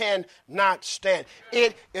residence cannot stand.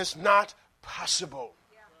 It is not possible.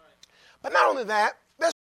 But not only that,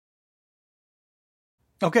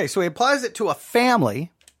 okay, so he applies it to a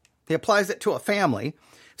family. It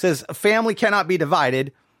says a family cannot be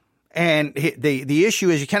divided. And the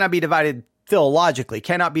issue is you cannot be divided theologically,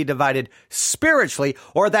 cannot be divided spiritually,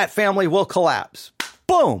 or that family will collapse.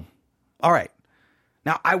 Boom. All right.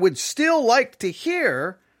 Now, I would still like to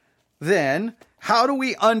hear then, how do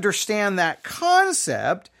we understand that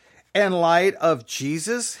concept in light of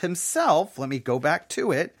Jesus himself? Let me go back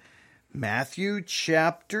to it. Matthew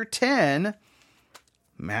chapter 10.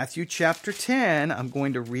 I'm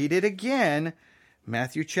going to read it again.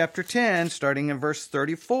 Matthew chapter 10, starting in verse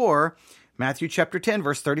 34. Matthew chapter 10,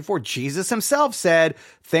 verse 34, Jesus himself said,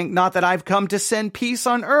 think not that I've come to send peace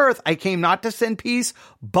on earth. I came not to send peace,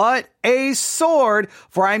 but a sword,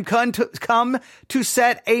 for I'm come to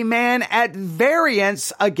set a man at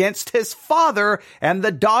variance against his father, and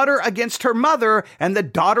the daughter against her mother, and the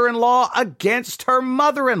daughter-in-law against her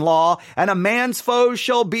mother-in-law, and a man's foes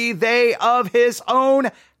shall be they of his own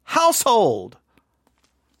household.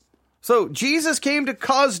 So Jesus came to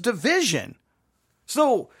cause division.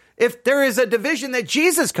 So if there is a division that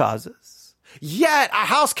Jesus causes, yet a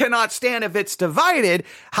house cannot stand if it's divided,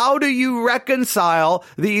 how do you reconcile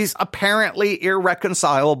these apparently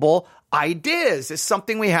irreconcilable ideas? Is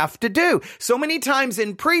something we have to do. So many times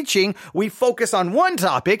in preaching, we focus on one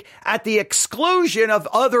topic at the exclusion of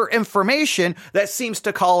other information that seems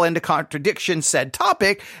to call into contradiction said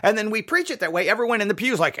topic, and then we preach it that way. Everyone in the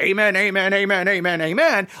pew is like, amen, amen, amen, amen,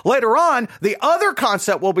 amen. Later on, the other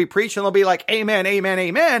concept will be preached, and they'll be like, amen, amen,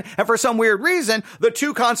 amen. And for some weird reason, the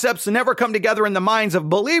two concepts never come together in the minds of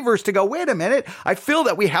believers to go, wait a minute, I feel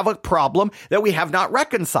that we have a problem that we have not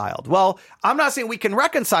reconciled. Well, I'm not saying we can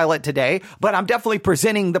reconcile it today, but I'm definitely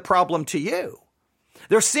presenting the problem to you.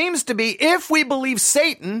 There seems to be, if we believe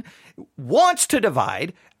Satan wants to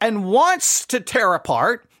divide and wants to tear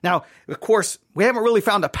apart. Now, of course, we haven't really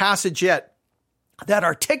found a passage yet that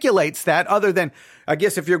articulates that, other than, I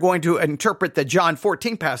guess, if you're going to interpret the John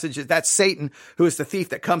 14 passage, that's Satan, who is the thief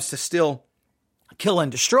that comes to steal, kill,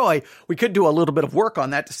 and destroy. We could do a little bit of work on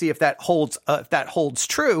that to see if that holds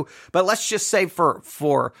true. But let's just say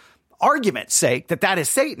for argument's sake that is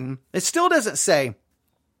Satan. It still doesn't say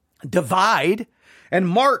divide. And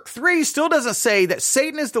Mark 3 still doesn't say that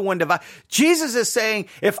Satan is the one divide. Jesus is saying,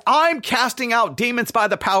 if I'm casting out demons by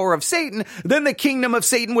the power of Satan, then the kingdom of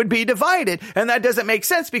Satan would be divided. And that doesn't make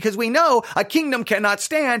sense, because we know a kingdom cannot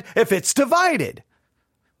stand if it's divided.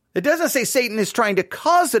 It doesn't say Satan is trying to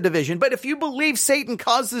cause a division, but if you believe Satan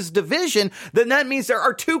causes division, then that means there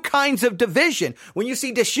are two kinds of division. When you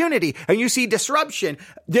see disunity and you see disruption,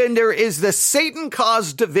 then there is the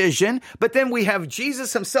Satan-caused division, but then we have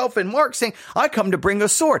Jesus himself in Mark saying, I come to bring a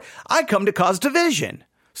sword. I come to cause division.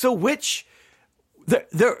 So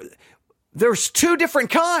there's two different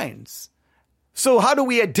kinds. So how do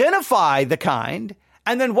we identify the kind?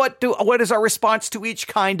 And then what is our response to each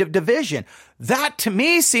kind of division? That to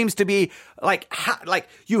me seems to be like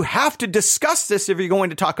you have to discuss this if you're going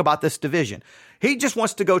to talk about this division. He just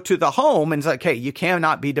wants to go to the home and it's like, hey, you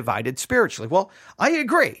cannot be divided spiritually. Well, I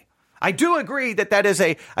agree. I do agree that is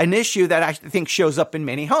an issue that I think shows up in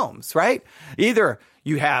many homes, right? Either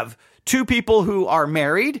you have two people who are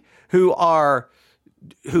married, who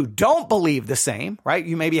don't believe the same, right?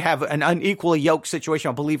 You maybe have an unequally yoked situation,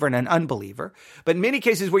 a believer and an unbeliever. But in many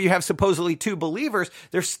cases where you have supposedly two believers,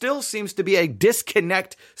 there still seems to be a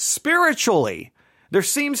disconnect spiritually. There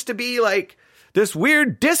seems to be like this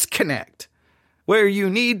weird disconnect where you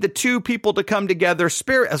need the two people to come together,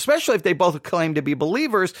 especially if they both claim to be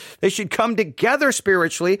believers. They should come together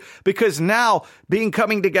spiritually, because now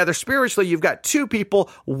coming together spiritually, you've got two people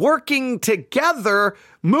working together,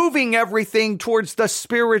 moving everything towards the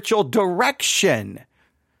spiritual direction.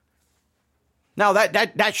 Now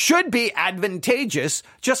that should be advantageous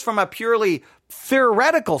just from a purely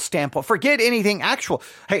theoretical standpoint. Forget anything actual.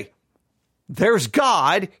 Hey, there's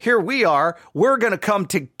God. Here we are. We're going to come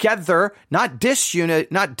together, not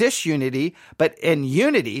disunity, but in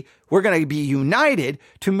unity. We're going to be united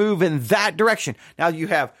to move in that direction. Now you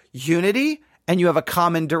have unity and you have a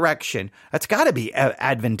common direction. That's got to be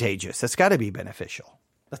advantageous. That's got to be beneficial.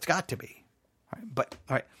 That's got to be. All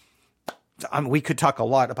right. We could talk a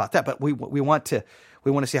lot about that, but we want to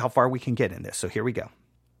see how far we can get in this. So here we go.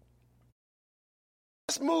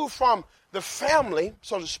 Let's move from the family,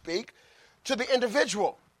 so to speak, to the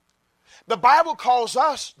individual. The Bible calls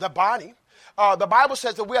us the body. The Bible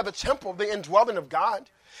says that we are the temple, the indwelling of God.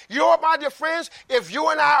 You know what, my dear friends? If you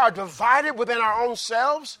and I are divided within our own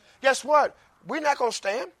selves, guess what? We're not going to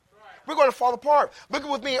stand. We're going to fall apart. Look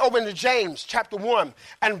with me over into James chapter 1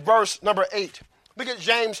 and verse number 8. Look at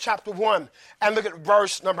James chapter 1 and look at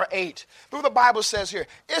verse number 8. Look what the Bible says here.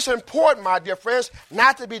 It's important, my dear friends,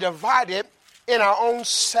 not to be divided in our own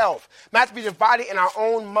self, not to be divided in our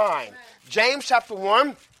own mind. James chapter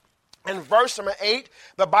 1 and verse number 8,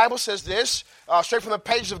 the Bible says this, straight from the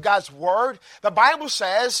pages of God's word. The Bible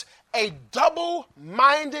says, a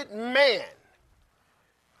double-minded man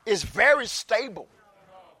is very stable.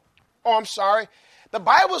 Oh, I'm sorry. The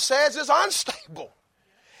Bible says it's unstable.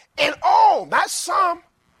 In all, not some,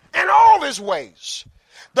 in all his ways.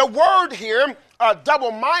 The word here,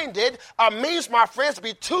 double-minded, means, my friends, to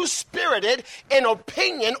be two-spirited in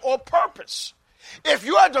opinion or purpose. If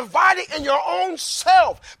you are divided in your own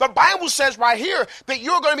self, the Bible says right here that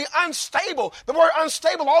you're going to be unstable. The word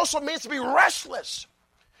unstable also means to be restless.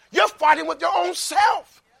 You're fighting with your own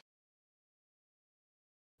self.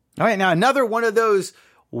 All right, now another one of those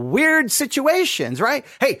weird situations, right?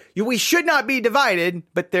 Hey, we should not be divided,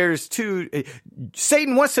 but there's two.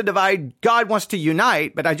 Satan wants to divide, God wants to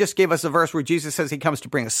unite, but I just gave us a verse where Jesus says he comes to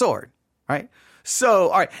bring a sword, right? So,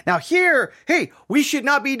 all right, now here, hey, we should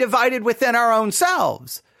not be divided within our own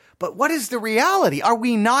selves. But what is the reality? Are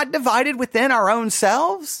we not divided within our own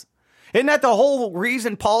selves? Isn't that the whole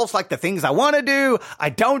reason Paul's like, the things I want to do, I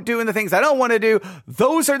don't do, and the things I don't want to do,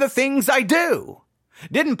 those are the things I do.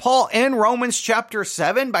 Didn't Paul end Romans chapter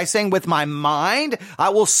 7 by saying, with my mind, I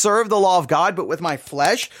will serve the law of God, but with my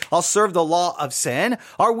flesh, I'll serve the law of sin?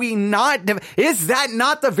 Are we not, is that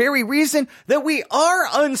not the very reason that we are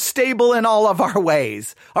unstable in all of our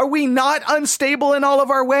ways? Are we not unstable in all of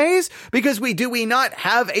our ways? Because do we not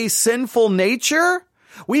have a sinful nature?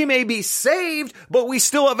 We may be saved, but we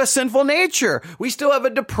still have a sinful nature. We still have a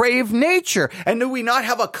depraved nature. And do we not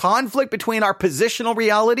have a conflict between our positional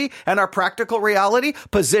reality and our practical reality?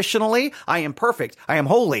 Positionally, I am perfect, I am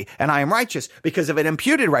holy, and I am righteous because of an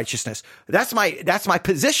imputed righteousness. That's my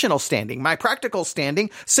positional standing. My practical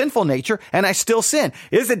standing, sinful nature, and I still sin.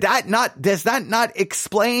 Does that not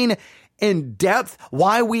explain in depth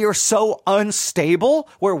why we are so unstable,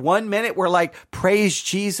 where one minute we're like, praise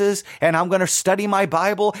Jesus, and I'm going to study my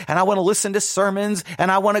Bible, and I want to listen to sermons,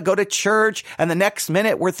 and I want to go to church, and the next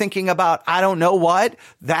minute we're thinking about, I don't know what,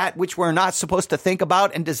 that which we're not supposed to think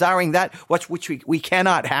about, and desiring that which we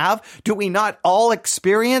cannot have? Do we not all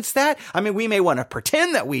experience that? I mean, we may want to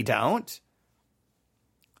pretend that we don't.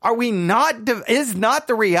 Are we not, is not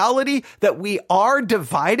the reality that we are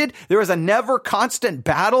divided? There is a never constant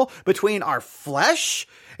battle between our flesh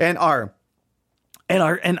and our,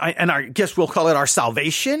 I guess we'll call it our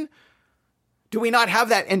salvation. Do we not have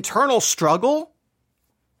that internal struggle?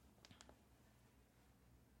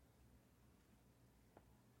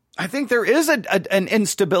 I think there is an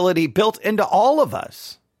instability built into all of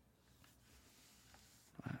us.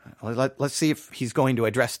 Let's see if he's going to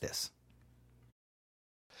address this.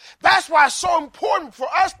 That's why it's so important for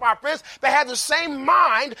us, my friends, to have the same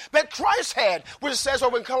mind that Christ had, which it says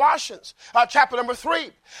over in Colossians chapter number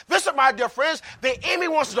 3. Listen, my dear friends, the enemy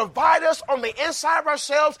wants to divide us on the inside of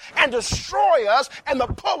ourselves and destroy us and to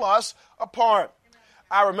pull us apart.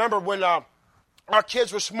 I remember when our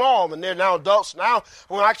kids were small, and they're now adults now.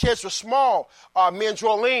 When our kids were small, me and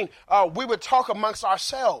Jolene, we would talk amongst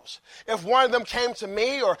ourselves. If one of them came to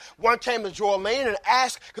me or one came to Jolene and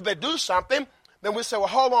asked, could they do something? Then we say, well,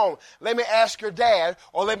 hold on, let me ask your dad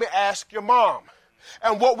or let me ask your mom.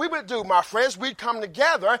 And what we would do, my friends, we'd come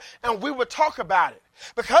together and we would talk about it.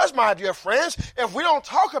 Because, my dear friends, if we don't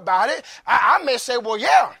talk about it, I may say, well,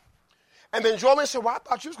 yeah. And then Jolene said, well, I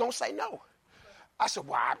thought you was going to say no. I said,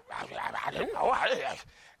 well, I didn't know.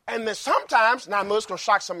 And then sometimes, now I know it's going to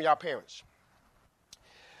shock some of y'all parents,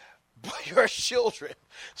 but your children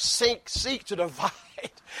seek to divide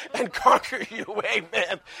and conquer you.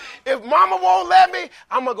 Amen. If mama won't let me,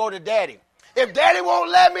 I'm going to go to daddy. If daddy won't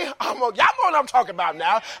let me, y'all know what I'm talking about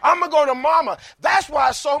now. I'm going to go to mama. That's why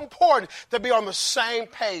it's so important to be on the same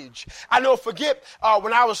page. I know,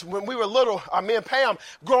 when we were little, me and Pam,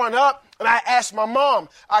 growing up, and I asked my mom,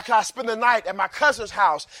 could I spend the night at my cousin's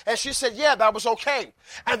house? And she said, yeah, that was okay.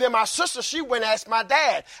 And then my sister, she went and asked my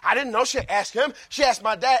dad. I didn't know she asked him. She asked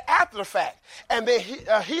my dad after the fact. And then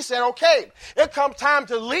he said, okay, it come time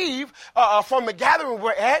to leave from the gathering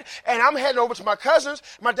we're at, and I'm heading over to my cousin's.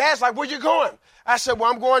 My dad's like, where you going? I said,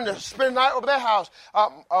 well, I'm going to spend the night over their house.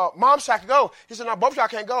 Mom said I could go. He said, no, both of y'all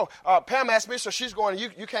can't go. Pam asked me, so she's going,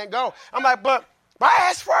 and you can't go. I'm like, but I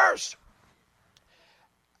asked first.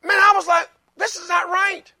 Man, I was like, this is not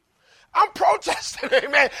right. I'm protesting,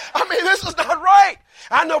 man. I mean, this is not right.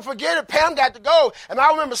 I know, forget it, Pam got to go. And I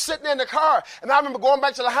remember sitting in the car, and I remember going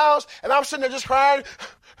back to the house, and I'm sitting there just crying.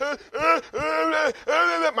 My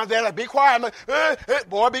dad like, be quiet. I'm like,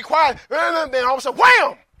 boy, be quiet. And then all of a sudden,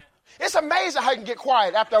 wham! It's amazing how you can get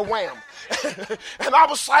quiet after a wham. And I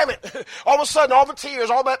was silent. All of a sudden, all the tears,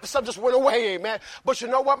 all that stuff just went away, man. But you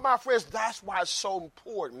know what, my friends? That's why it's so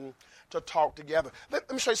important to talk together.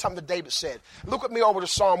 Let me show you something that David said. Look with me over to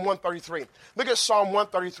Psalm 133. Look at Psalm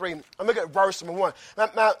 133 and look at verse number 1.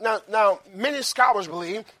 Now, many scholars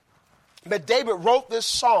believe that David wrote this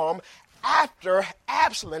psalm after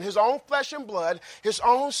Absalom, his own flesh and blood, his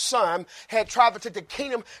own son, had tried to take the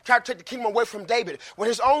kingdom away from David, when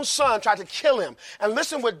his own son tried to kill him. And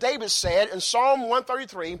listen what David said in Psalm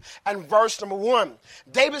 133 and verse number 1.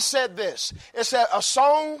 David said this. It said, a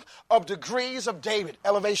song of degrees of David,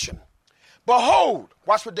 elevation. Behold,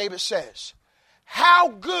 watch what David says, how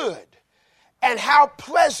good and how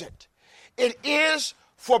pleasant it is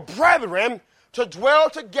for brethren to dwell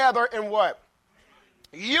together in what?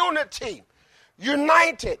 Unity,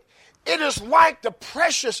 united. It is like the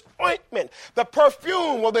precious ointment, the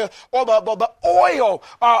perfume or the oil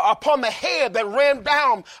upon the head that ran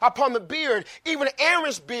down upon the beard, even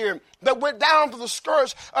Aaron's beard that went down to the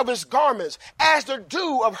skirts of his garments, as the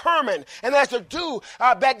dew of Hermon, and as the dew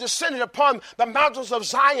that descended upon the mountains of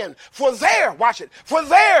Zion. For there, watch it, for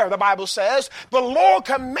there, the Bible says, the Lord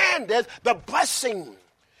commanded the blessing,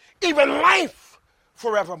 even life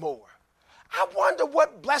forevermore. I wonder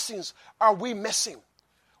what blessings are we missing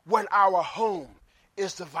when our home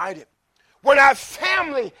is divided, when our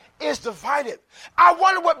family is divided. I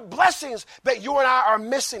wonder what blessings that you and I are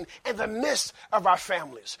missing in the midst of our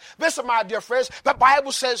families. Listen, my dear friends, the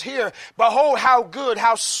Bible says here, behold how good,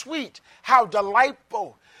 how sweet, how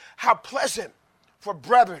delightful, how pleasant for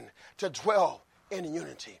brethren to dwell in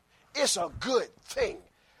unity. It's a good thing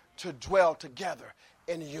to dwell together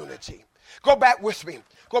in unity. Go back with me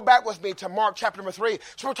to Mark chapter number 3.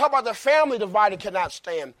 So we're talking about the family divided cannot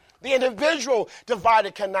stand. The individual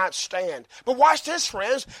divided cannot stand. But watch this,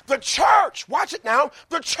 friends. The church, watch it now.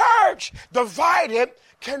 The church divided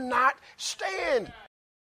cannot stand.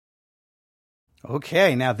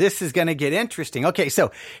 Okay, now this is going to get interesting. Okay,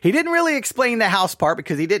 so he didn't really explain the house part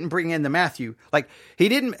because he didn't bring in the Matthew. Like, he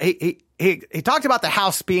talked about the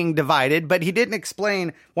house being divided, but he didn't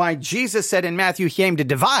explain why Jesus said in Matthew he came to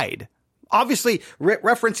divide. Obviously,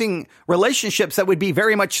 referencing relationships that would be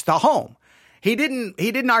very much the home. He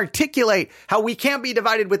didn't articulate how we can't be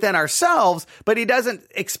divided within ourselves, but he doesn't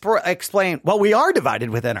explain, well, we are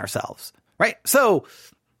divided within ourselves, right? So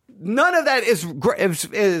none of that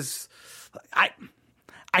is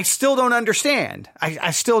I still don't understand.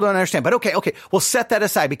 I still don't understand. But okay, we'll set that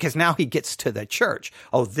aside because now he gets to the church.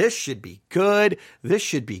 Oh, this should be good. This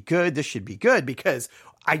should be good. This should be good because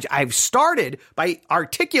I've started by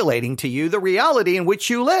articulating to you the reality in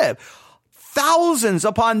which you live. Thousands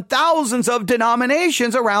upon thousands of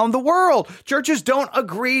denominations around the world. Churches don't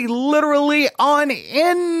agree literally on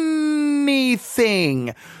anything.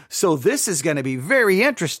 So this is going to be very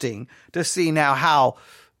interesting to see now how,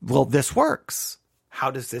 well, this works.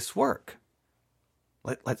 How does this work?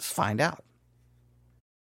 Let's find out.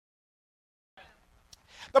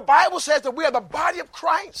 The Bible says that we are the body of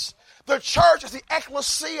Christ. The church is the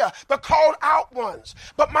ecclesia, the called out ones.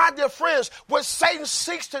 But my dear friends, what Satan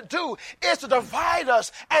seeks to do is to divide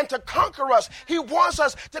us and to conquer us. He wants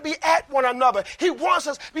us to be at one another. He wants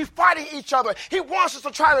us to be fighting each other. He wants us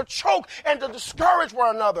to try to choke and to discourage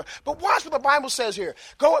one another. But watch what the Bible says here.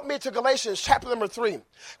 Go with me to Galatians chapter number 3.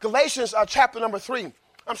 Galatians chapter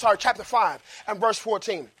 5 and verse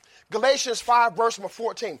 14. Galatians 5 verse number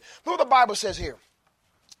 14. Look what the Bible says here.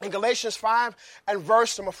 In Galatians 5 and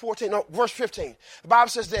verse 15, the Bible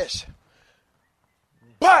says this.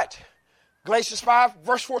 But, Galatians 5,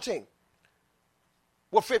 verse 14.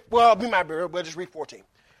 We'll just read 14.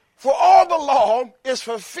 For all the law is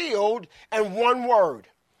fulfilled in one word,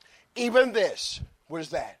 even this. What is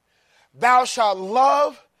that? Thou shalt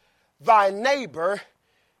love thy neighbor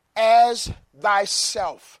as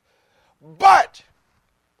thyself. But,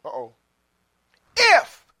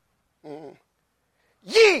 if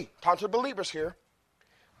ye, talking to the believers here,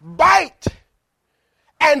 bite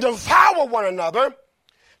and devour one another,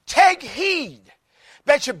 take heed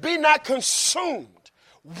that you be not consumed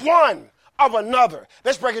one of another.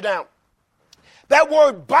 Let's break it down. That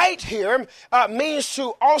word bite here means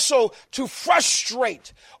to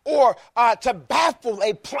frustrate or to baffle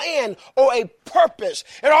a plan or a purpose.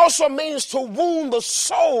 It also means to wound the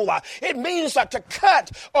soul. It means to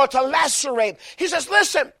cut or to lacerate. He says,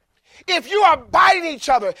 listen, if you are biting each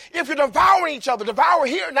other, if you're devouring each other, devour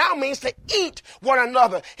here now means to eat one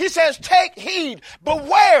another. He says, take heed,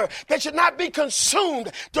 beware that you not be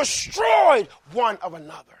consumed, destroyed one of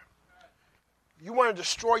another. You want to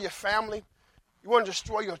destroy your family? You want to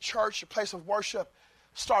destroy your church, your place of worship?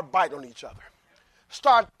 Start biting on each other.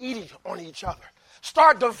 Start eating on each other.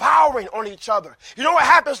 Start devouring on each other. You know what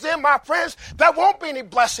happens then, my friends? There won't be any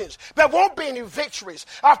blessings. There won't be any victories.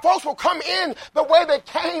 Our folks will come in the way they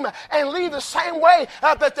came and leave the same way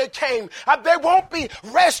that they came. They won't be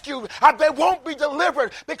rescued. They won't be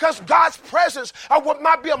delivered because God's presence will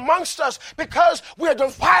not be amongst us because we are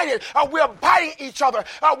divided. We are biting each other.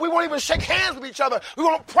 We won't even shake hands with each other. We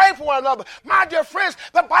won't pray for one another. My dear friends,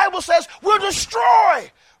 the Bible says we'll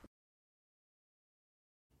destroy.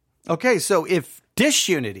 Okay, so if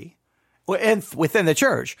disunity within the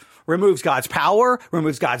church removes God's power,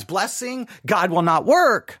 removes God's blessing, God will not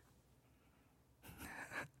work.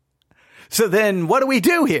 So then what do we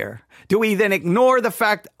do here? Do we then ignore the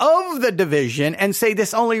fact of the division and say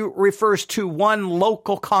this only refers to one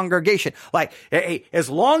local congregation? Like, hey, as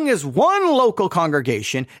long as one local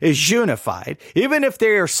congregation is unified, even if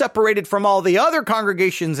they are separated from all the other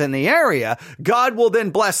congregations in the area, God will then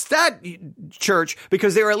bless that church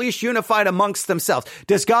because they're at least unified amongst themselves.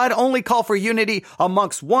 Does God only call for unity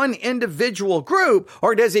amongst one individual group,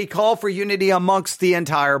 or does he call for unity amongst the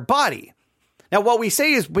entire body? Now, what we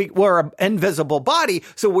say is we're an invisible body,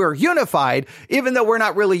 so we're unified, even though we're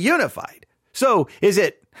not really unified. So is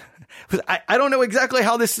it, I don't know exactly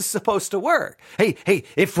how this is supposed to work. Hey,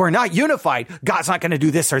 if we're not unified, God's not going to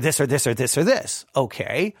do this or this or this or this or this.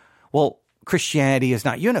 Okay, well, Christianity is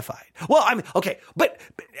not unified. Well, okay, but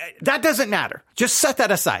that doesn't matter. Just set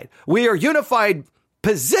that aside. We are unified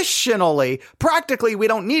positionally. Practically, we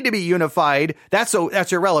don't need to be unified. That's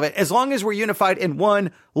irrelevant as long as we're unified in one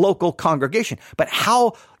local congregation. But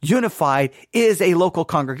how unified is a local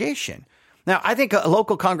congregation? Now, I think a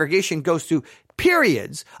local congregation goes through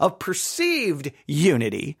periods of perceived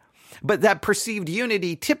unity, but that perceived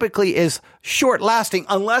unity typically is short-lasting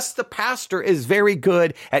unless the pastor is very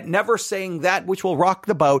good at never saying that which will rock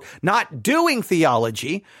the boat, not doing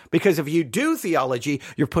theology, because if you do theology,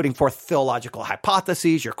 you're putting forth theological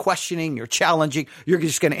hypotheses, you're questioning, you're challenging, you're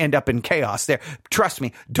just going to end up in chaos there. Trust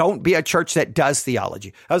me, don't be a church that does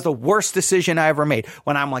theology. That was the worst decision I ever made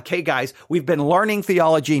when I'm like, hey guys, we've been learning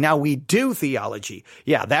theology, now we do theology.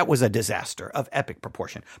 Yeah, that was a disaster of epic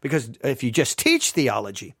proportion, because if you just teach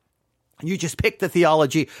theology, you just pick the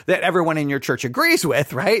theology that everyone in your church agrees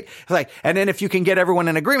with, right? And then if you can get everyone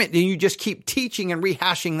in agreement, then you just keep teaching and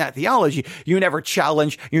rehashing that theology. You never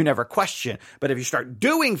challenge, you never question. But if you start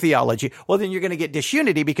doing theology, well, then you're going to get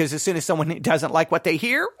disunity, because as soon as someone doesn't like what they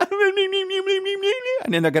hear,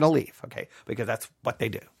 and then they're going to leave, okay? Because that's what they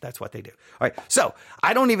do. That's what they do. All right. So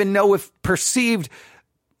I don't even know if perceived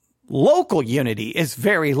local unity is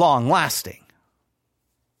very long lasting.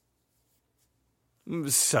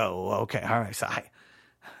 So, okay. All right. So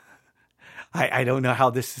I don't know how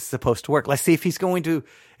this is supposed to work. Let's see if he's going to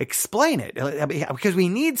explain it, because we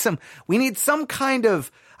need some kind of,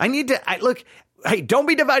 look, hey, don't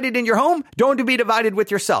be divided in your home. Don't be divided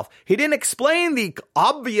with yourself. He didn't explain the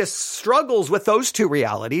obvious struggles with those two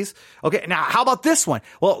realities. Okay. Now, how about this one?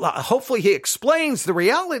 Well, hopefully he explains the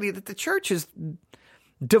reality that the church is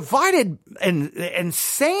divided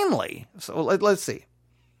insanely. So let's see.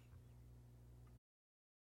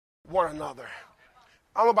 One another.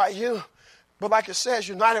 I don't know about you, but like it says,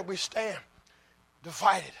 united we stand,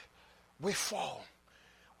 divided we fall.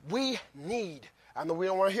 We need, I know we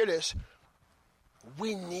don't want to hear this,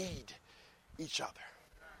 we need each other.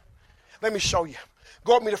 Let me show you.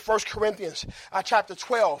 Go with me to 1 Corinthians chapter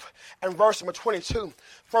 12 and verse number 22.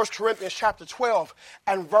 1 Corinthians chapter 12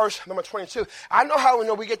 and verse number 22. I know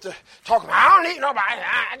how we get to talk about, I don't need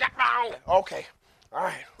nobody. Okay. All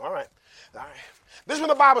right. This is what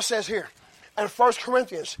the Bible says here in 1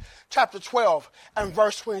 Corinthians chapter 12 and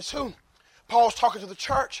verse 22. Paul's talking to the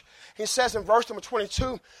church. He says in verse number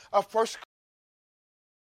 22 of 1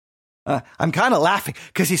 I'm kind of laughing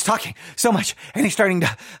because he's talking so much and he's starting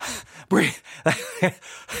to breathe.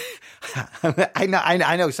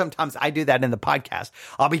 I know sometimes I do that in the podcast.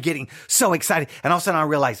 I'll be getting so excited and all of a sudden I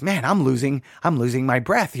realize, man, I'm losing my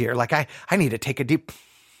breath here. Like I need to take a deep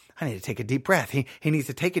breath. He needs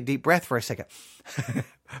to take a deep breath for a second.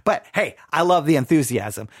 But hey, I love the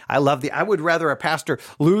enthusiasm. I would rather a pastor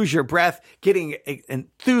lose your breath getting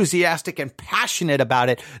enthusiastic and passionate about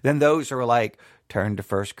it than those who are like, turn to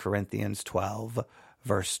 1 Corinthians 12,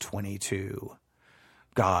 verse 22.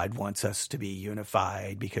 God wants us to be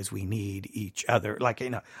unified because we need each other.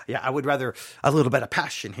 I would rather a little bit of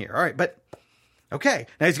passion here. All right, but okay.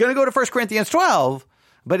 Now he's going to go to 1 Corinthians 12.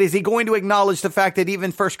 But is he going to acknowledge the fact that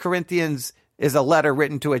even 1 Corinthians is a letter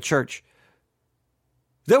written to a church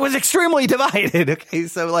that was extremely divided? Okay,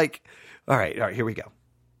 so all right, here we go.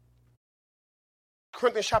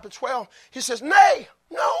 Corinthians chapter 12, he says, nay,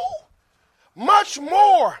 no, much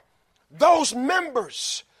more those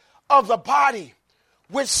members of the body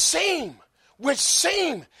which seem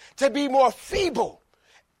to be more feeble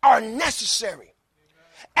are necessary.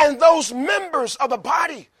 And those members of the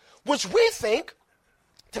body which we think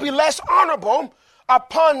to be less honorable,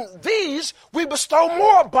 upon these we bestow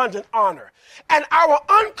more abundant honor. And our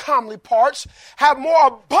uncomely parts have more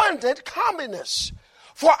abundant comeliness.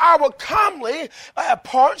 For our comely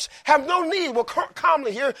parts have no need. Well,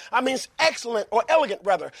 comely here, I mean excellent or elegant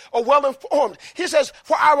rather, or well-informed. He says,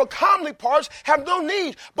 for our comely parts have no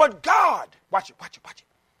need, but God, watch it.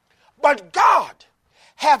 But God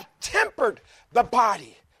have tempered the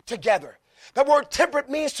body together The word temperate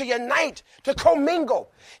means to unite, to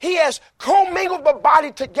commingle. He has commingled the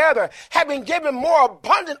body together, having given more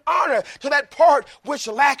abundant honor to that part which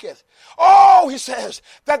lacketh. Oh, he says,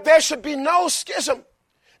 that there should be no schism,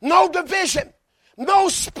 no division, no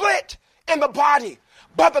split in the body,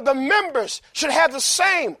 but that the members should have the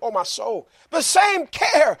same, oh my soul, the same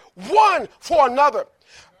care one for another.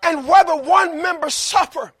 And whether one member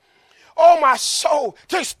suffer, oh my soul,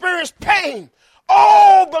 to experience pain,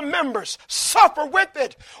 all the members suffer with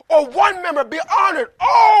it, or one member be honored,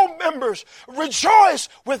 all members rejoice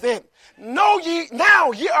with it. Know ye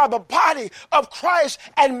now ye are the body of Christ,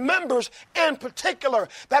 and members in particular.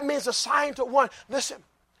 That means assigned to one. Listen,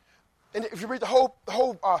 and if you read the whole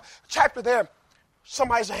chapter there,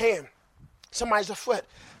 somebody's a hand, somebody's a foot,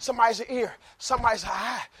 somebody's an ear, somebody's an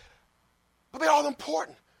eye. But they're all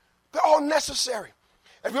important. They're all necessary.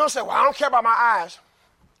 If you don't say, well, I don't care about my eyes.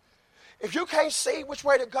 If you can't see which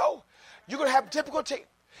way to go, you're going to have difficulty.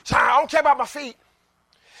 So I don't care about my feet.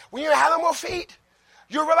 When you have no more feet,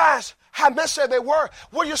 you realize how necessary they were.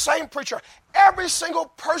 What are you saying, preacher? Every single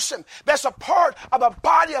person that's a part of the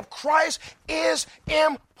body of Christ is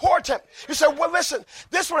important. You say, well, listen,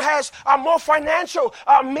 this one has more financial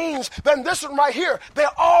means than this one right here. They're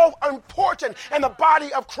all important in the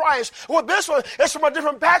body of Christ. Well, this one is from a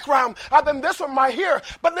different background than this one right here.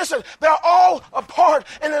 But listen, they're all a part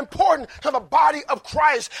and important to the body of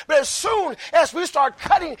Christ. But as soon as we start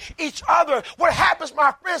cutting each other, what happens,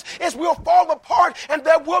 my friends, is we'll fall apart and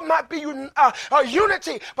there will not be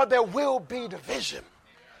unity, but there will be division.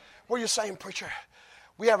 What are you saying, preacher?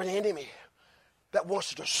 We have an enemy that wants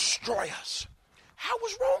to destroy us. How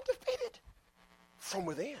was Rome defeated? From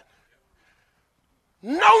within.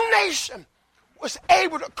 No nation was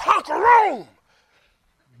able to conquer Rome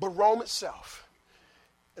but Rome itself.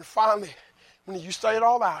 And finally, when you study it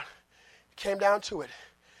all out, it came down to it.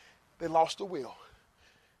 They lost the will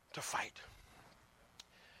to fight.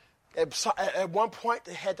 At one point,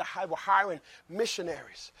 they were hiring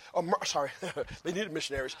missionaries. They needed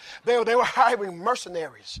missionaries. They were hiring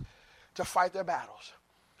mercenaries to fight their battles.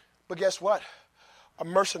 But guess what? A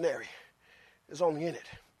mercenary is only in it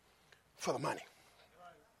for the money.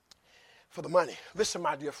 For the money. Listen,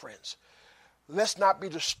 my dear friends. Let's not be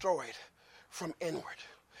destroyed from inward.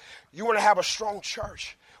 You want to have a strong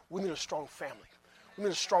church, we need a strong family. We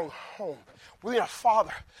need a strong home. We need a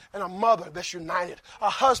father and a mother that's united, a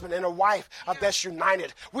husband and a wife that's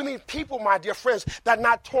united. We need people, my dear friends, that are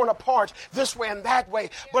not torn apart this way and that way,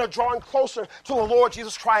 but are drawing closer to the Lord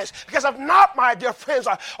Jesus Christ. Because if not, my dear friends,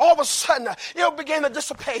 all of a sudden it'll begin to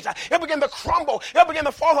dissipate. It'll begin to crumble. It'll begin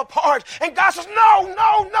to fall apart. And God says,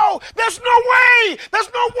 no, there's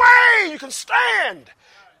no way you can stand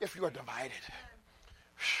if you are divided.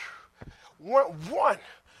 One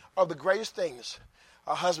of the greatest things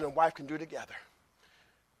a husband and wife can do together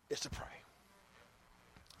is to pray.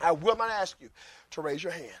 I will not ask you to raise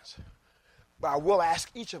your hands, but I will ask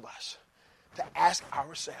each of us to ask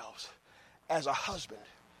ourselves, as a husband,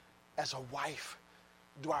 as a wife,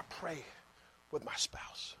 do I pray with my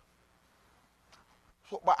spouse?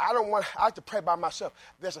 But I like to pray by myself.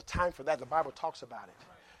 There's a time for that. The Bible talks about it.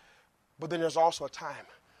 But then there's also a time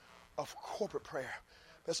of corporate prayer.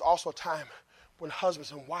 There's also a time when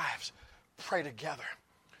husbands and wives pray together.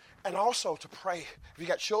 And also to pray, if you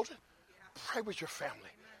got children, pray with your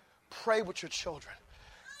family. Pray with your children.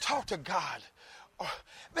 Talk to God.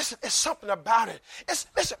 Listen, it's something about it. It's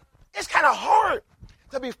kind of hard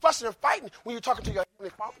to be fussing and fighting when you're talking to your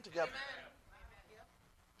Heavenly Father together.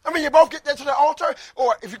 I mean, you both get there to the altar,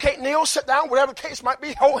 or if you can't kneel, sit down, whatever the case might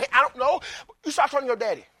be. I don't know. You start talking to your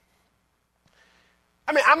daddy.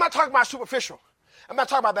 I mean, I'm not talking about superficial. I'm not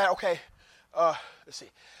talking about that, okay, let's see.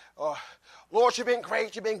 Lord, you've been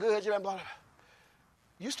great, you've been good, you've been blah, blah.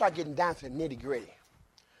 You start getting down to the nitty gritty.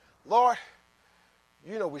 Lord,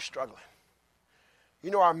 you know we're struggling.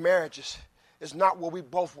 You know our marriage is not where we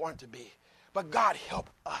both want to be. But God, help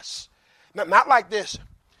us. Not like this.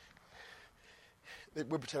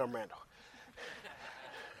 We'll pretend I'm Randall.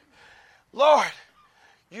 Lord,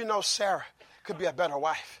 you know Sarah could be a better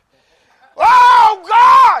wife. Oh,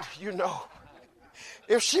 God, you know.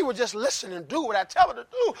 If she would just listen and do what I tell her to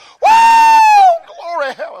do, woo,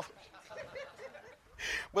 glory hell.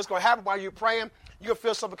 What's going to happen while you're praying, you're going to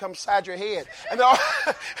feel something come inside your head. And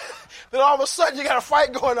then all of a sudden, you got a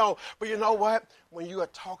fight going on. But you know what? When you are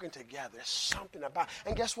talking together, there's something about it.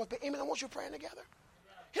 And guess what? The enemy don't want you praying together.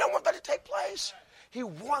 He don't want that to take place. He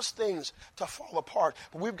wants things to fall apart.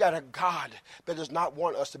 But we've got a God that does not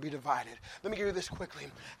want us to be divided. Let me give you this quickly.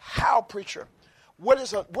 How, preacher? What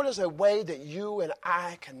is a way that you and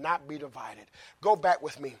I cannot be divided? Go back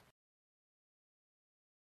with me.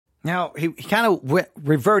 Now, he kind of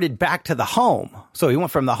reverted back to the home. So he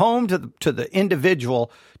went from the home to the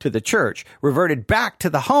individual to the church, reverted back to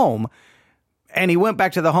the home. And he went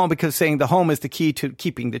back to the home because saying the home is the key to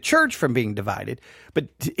keeping the church from being divided. But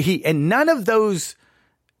in none of those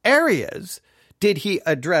areas did he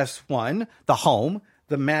address, one, the home,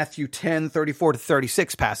 the Matthew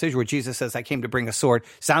 10:34-36 passage where Jesus says, I came to bring a sword,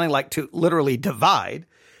 sounding like to literally divide.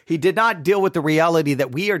 He did not deal with the reality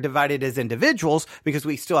that we are divided as individuals because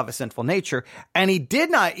we still have a sinful nature. And he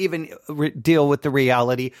did not even deal with the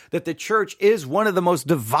reality that the church is one of the most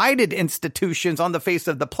divided institutions on the face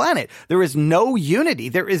of the planet. There is no unity.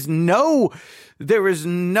 There is no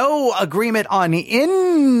agreement on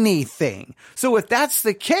anything. So if that's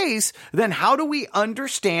the case, then how do we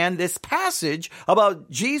understand this passage about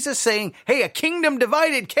Jesus saying, hey, a kingdom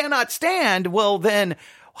divided cannot stand? Well, then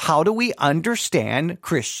how do we understand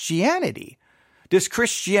Christianity? Does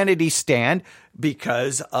Christianity stand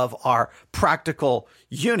because of our practical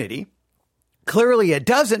unity? Clearly it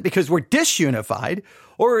doesn't because we're disunified.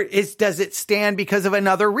 Or does it stand because of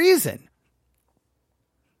another reason?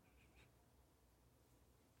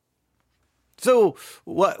 So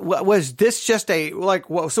what was this just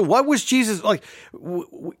so what was Jesus like?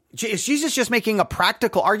 Is Jesus just making a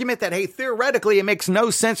practical argument that, hey, theoretically, it makes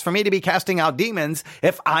no sense for me to be casting out demons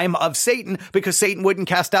if I'm of Satan because Satan wouldn't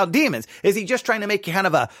cast out demons? Is he just trying to make kind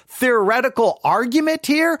of a theoretical argument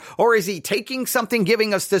here? Or is he taking something,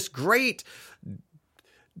 giving us this great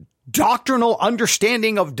doctrinal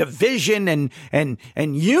understanding of division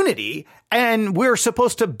and unity, and we're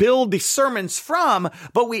supposed to build the sermons from,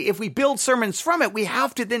 but if we build sermons from it, we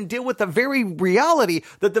have to then deal with the very reality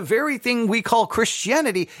that the very thing we call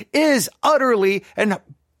Christianity is utterly and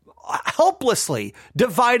helplessly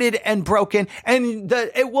divided and broken, and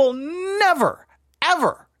that it will never,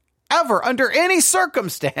 ever under any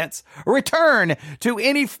circumstance return to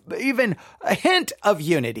any even a hint of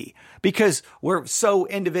unity because we're so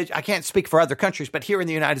individual. I can't speak for other countries, but here in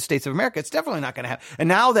the United States of America, it's definitely not going to happen. And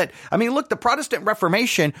now that, look, the Protestant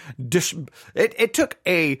Reformation, it took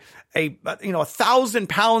a 1,000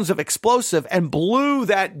 pounds of explosive and blew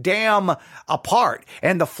that dam apart.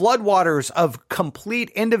 And the floodwaters of complete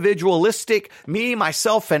individualistic me,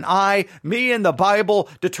 myself, and I, me and the Bible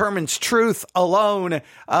determines truth alone,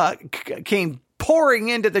 came pouring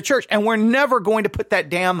into the church. And we're never going to put that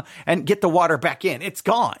dam and get the water back in. It's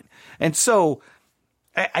gone. And so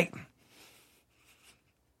it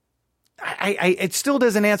still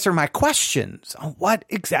doesn't answer my questions on what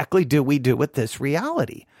exactly do we do with this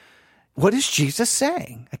reality? What is Jesus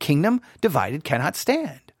saying? A kingdom divided cannot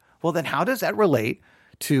stand. Well, then how does that relate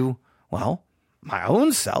to, my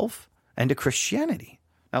own self and to Christianity?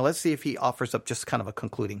 Now, let's see if he offers up just kind of a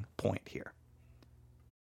concluding point here.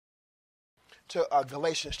 To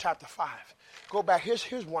Galatians chapter 5. Go back.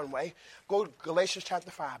 Here's one way. Go to Galatians chapter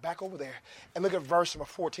 5, back over there, and look at verse number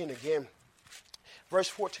 14 again. Verse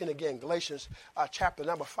 14 again, Galatians chapter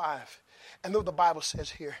number 5. And look what the Bible says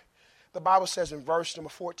here. The Bible says in verse number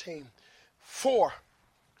 14, for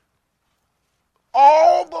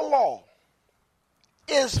all the law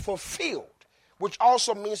is fulfilled, which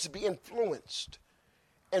also means to be influenced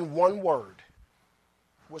in one word.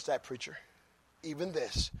 What's that, preacher? Even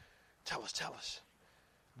this. Tell us.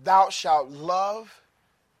 Thou shalt love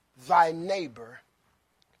thy neighbor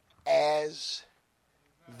as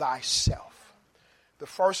thyself. The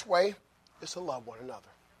first way is to love one another.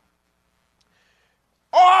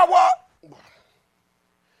 Oh, what?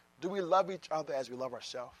 Do we love each other as we love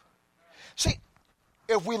ourselves? See,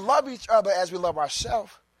 if we love each other as we love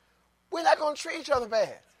ourselves, we're not going to treat each other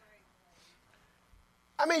bad.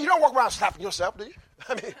 You don't walk around slapping yourself, do you?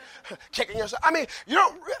 Kicking yourself. You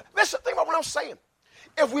don't. Listen, think about what I'm saying.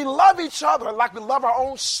 If we love each other like we love our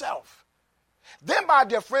own self, then, my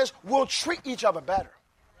dear friends, we'll treat each other better.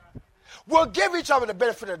 We'll give each other the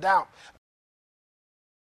benefit of the doubt.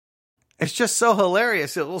 It's just so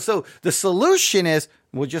hilarious. So the solution is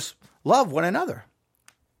we'll just love one another.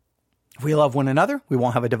 If we love one another, we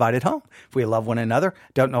won't have a divided home. If we love one another,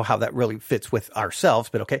 don't know how that really fits with ourselves,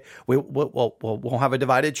 but okay, we won't have a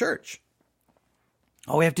divided church.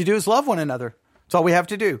 All we have to do is love one another. That's all we have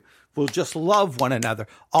to do. We'll just love one another.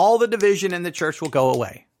 All the division in the church will go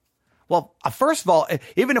away. Well, first of all,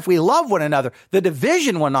 even if we love one another, the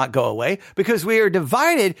division will not go away because we are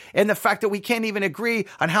divided in the fact that we can't even agree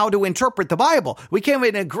on how to interpret the Bible. We can't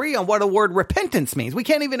even agree on what the word repentance means. We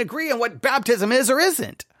can't even agree on what baptism is or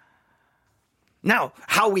isn't. Now,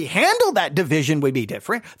 how we handle that division would be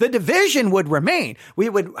different. The division would remain. We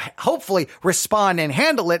would hopefully respond and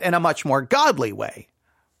handle it in a much more godly way.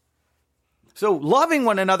 So loving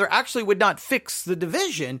one another actually would not fix the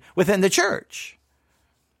division within the church.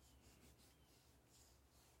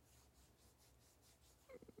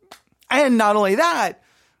 And not only that,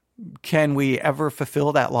 can we ever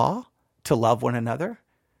fulfill that law to love one another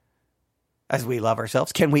as we love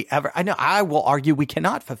ourselves? Can we ever? I know I will argue we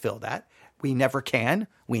cannot fulfill that. We never can.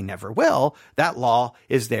 We never will. That law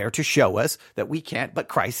is there to show us that we can't, but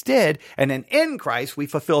Christ did. And then in Christ, we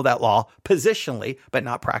fulfill that law positionally, but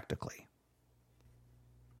not practically.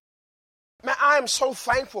 Man, I am so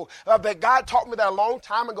thankful that God taught me that a long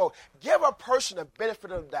time ago. Give a person the benefit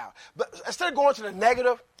of the doubt. But instead of going to the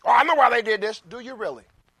negative, oh, I know why they did this. Do you really?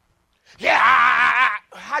 Yeah,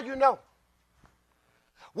 how you know?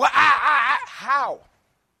 Well, how?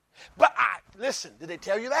 But listen, did they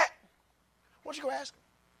tell you that? Why don't you go ask them?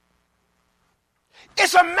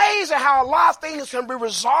 It's amazing how a lot of things can be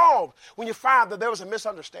resolved when you find that there was a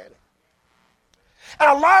misunderstanding. And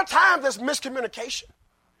a lot of times there's miscommunication.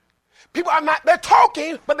 People are not, they're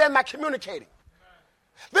talking, but they're not communicating.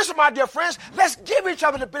 Listen, my dear friends, let's give each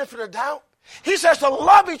other the benefit of the doubt. He says to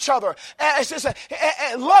love each other.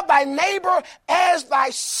 And love thy neighbor as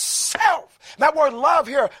thyself. That word love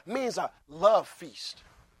here means a love feast.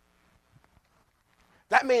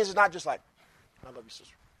 That means it's not just like, I love you,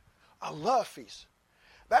 sister. A love feast.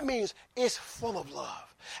 That means it's full of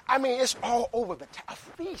love. I mean, it's all over a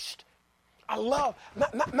feast. A love,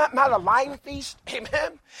 not a lying feast,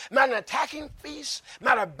 amen? Not an attacking feast,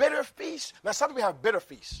 not a bitter feast. Now, some people have bitter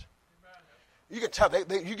feasts. You can tell,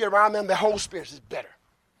 you get around them, their whole spirit is bitter.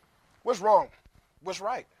 What's wrong? What's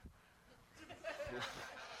right?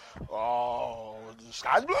 Oh, the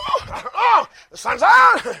sky's blue. Oh, the sun's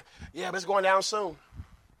out. Yeah, but it's going down soon.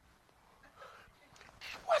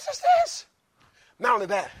 What is this? Not only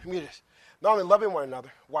that, not only loving one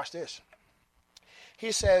another, watch this.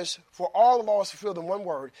 He says, for all the laws fulfilled in one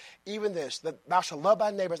word, even this, that thou shalt love thy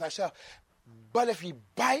neighbor as thyself. But if ye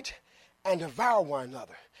bite and devour one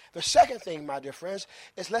another. The second thing, my dear friends,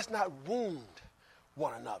 is let's not wound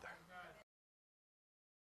one another.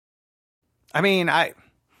 I mean,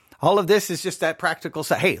 all of this is just that practical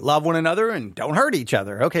stuff. Hey, love one another and don't hurt each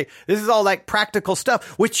other. Okay, this is all like practical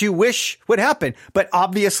stuff, which you wish would happen. But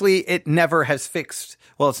obviously it never has fixed.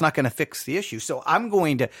 Well, it's not going to fix the issue. So I'm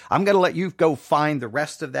going to let you go find the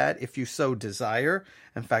rest of that if you so desire.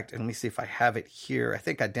 In fact, let me see if I have it here. I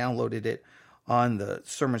think I downloaded it on the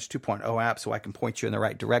Sermons 2.0 app so I can point you in the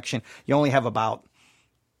right direction. You only have about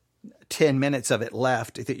 10 minutes of it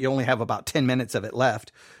left. You only have about 10 minutes of it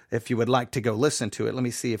left if you would like to go listen to it. Let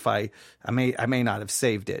me see if I may not have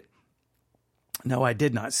saved it. No, I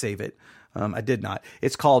did not save it. I did not.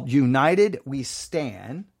 It's called United We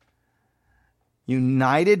Stand.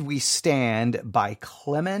 United We Stand by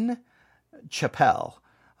Clement Chappell.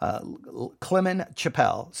 Clement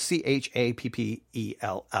Chappell, Chappell.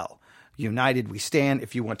 United We Stand.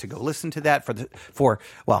 If you want to go listen to that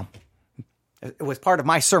it was part of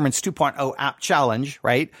my Sermons 2.0 app challenge,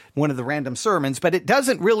 right? One of the random sermons, but it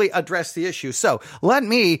doesn't really address the issue. So let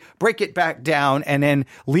me break it back down and then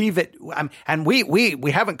leave it. And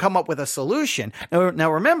we haven't come up with a solution.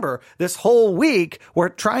 Now remember, this whole week, we're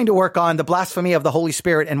trying to work on the blasphemy of the Holy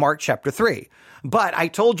Spirit in Mark chapter 3. But I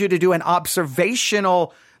told you to do an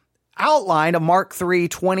observational outline of Mark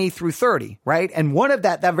 3:20 through 30, right? And one of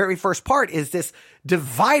that very first part is this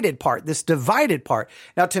divided part.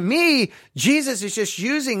 Now, to me, Jesus is just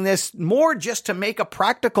using this more just to make a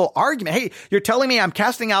practical argument. Hey, you're telling me I'm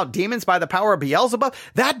casting out demons by the power of Beelzebub?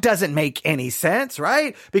 That doesn't make any sense,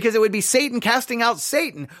 right? Because it would be Satan casting out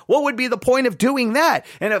Satan. What would be the point of doing that?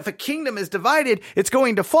 And if a kingdom is divided, it's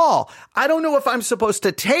going to fall. I don't know if I'm supposed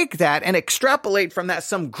to take that and extrapolate from that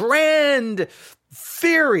some grand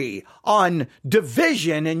theory on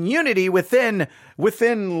division and unity within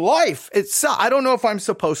life itself. I don't know if I'm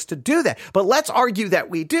supposed to do that, but let's argue that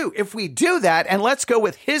we do. If we do that, and let's go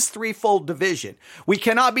with his threefold division. We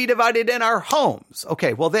cannot be divided in our homes.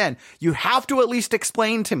 Okay, well then you have to at least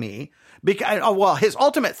explain to me, because, his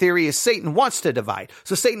ultimate theory is Satan wants to divide.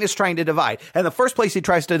 So Satan is trying to divide. And the first place he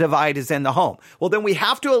tries to divide is in the home. Well, then we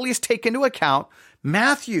have to at least take into account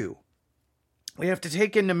Matthew. We have to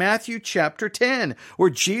take into Matthew chapter 10, where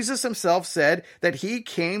Jesus himself said that he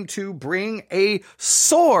came to bring a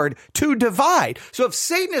sword to divide. So if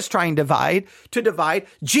Satan is trying to divide,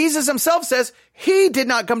 Jesus himself says he did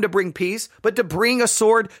not come to bring peace, but to bring a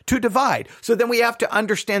sword to divide. So then we have to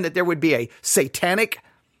understand that there would be a satanic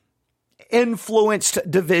influenced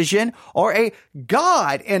division or a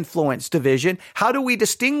God influenced division. How do we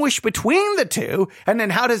distinguish between the two? And then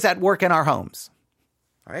how does that work in our homes?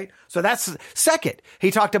 All right. So that's second.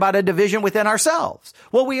 He talked about a division within ourselves.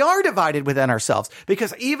 Well, we are divided within ourselves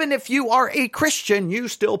because even if you are a Christian, you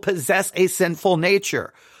still possess a sinful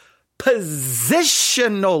nature.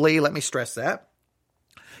 Positionally, let me stress that.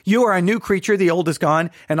 You are a new creature. The old is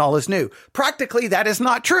gone and all is new. Practically, that is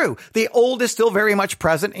not true. The old is still very much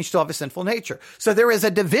present and you still have a sinful nature. So there is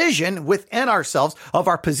a division within ourselves of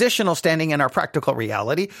our positional standing and our practical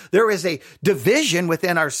reality. There is a division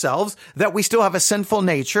within ourselves that we still have a sinful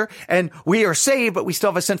nature and we are saved, but we still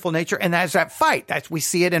have a sinful nature. And that's that fight. We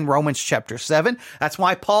see it in Romans chapter 7. That's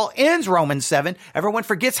why Paul ends Romans 7. Everyone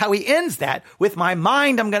forgets how he ends that. With my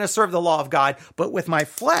mind, I'm going to serve the law of God, but with my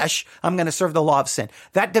flesh, I'm going to serve the law of sin.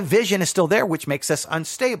 That division is still there, which makes us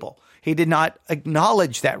unstable. He did not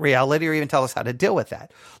acknowledge that reality or even tell us how to deal with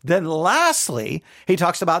that. Then lastly, he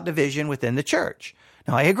talks about division within the church.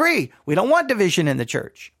 Now, I agree. We don't want division in the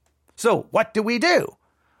church. So what do?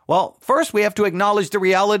 Well, first we have to acknowledge the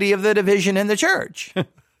reality of the division in the church.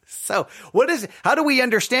 So how do we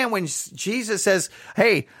understand when Jesus says,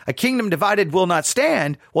 hey, a kingdom divided will not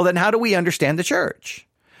stand? Well, then how do we understand the church?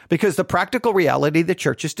 Because the practical reality, the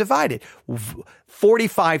church is divided.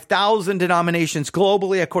 45,000 denominations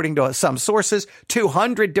globally, according to some sources,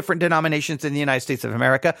 200 different denominations in the United States of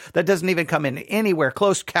America. That doesn't even come in anywhere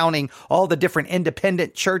close, counting all the different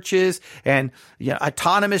independent churches and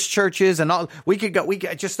autonomous churches and all.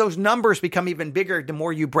 Just those numbers become even bigger the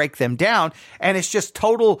more you break them down. And it's just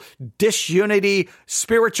total disunity,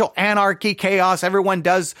 spiritual anarchy, chaos. Everyone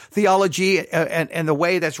does theology and the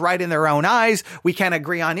way that's right in their own eyes. We can't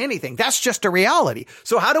agree on anything. That's just a reality.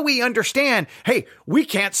 So how do we understand, hey, we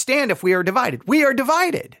can't stand if we are divided? We are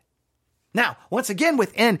divided. Now, once again,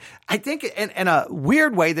 I think in a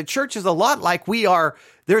weird way, the church is a lot like we are.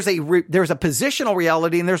 There's a positional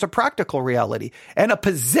reality and there's a practical reality. And a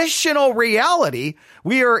positional reality,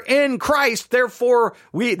 we are in Christ, therefore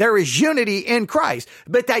there is unity in Christ.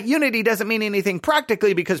 But that unity doesn't mean anything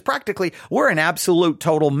practically, because practically we're an absolute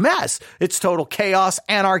total mess. It's total chaos,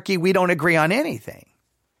 anarchy. We don't agree on anything.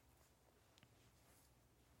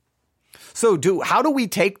 So how do we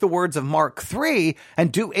take the words of Mark 3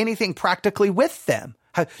 and do anything practically with them?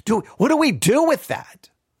 What do we do with that?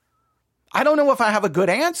 I don't know if I have a good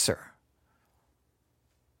answer.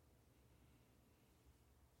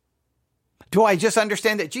 Do I just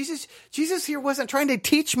understand that Jesus here wasn't trying to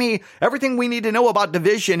teach me everything we need to know about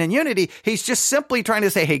division and unity? He's just simply trying to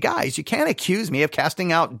say, hey guys, you can't accuse me of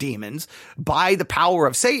casting out demons by the power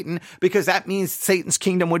of Satan, because that means Satan's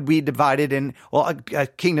kingdom would be divided and, well, a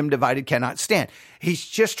kingdom divided cannot stand. He's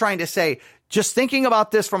just trying to say, just thinking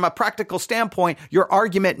about this from a practical standpoint, your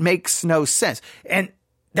argument makes no sense. And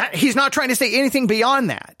that he's not trying to say anything beyond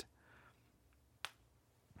that.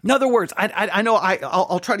 In other words, I know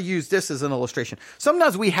I'll try to use this as an illustration.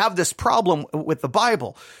 Sometimes we have this problem with the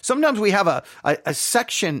Bible. Sometimes we have a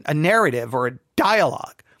section, a narrative, or a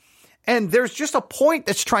dialogue, and there's just a point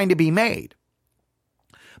that's trying to be made.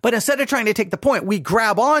 But instead of trying to take the point, we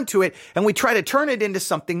grab onto it and we try to turn it into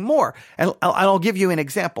something more. And I'll give you an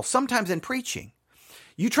example. Sometimes in preaching,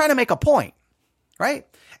 you try to make a point, right?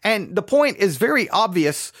 And the point is very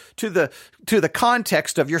obvious to the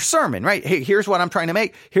context of your sermon, right? Hey, here's what I'm trying to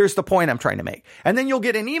make. Here's the point I'm trying to make. And then you'll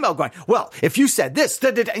get an email going, well, if you said this,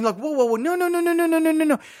 and you're like, whoa,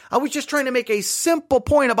 no. I was just trying to make a simple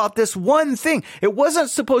point about this one thing. It wasn't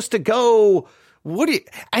supposed to go,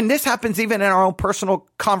 and this happens even in our own personal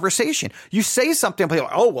conversation. You say something, like,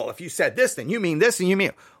 oh, well, if you said this, then you mean this and you mean,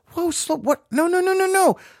 whoa, slow, what?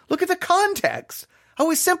 No. Look at the context. I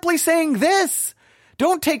was simply saying this.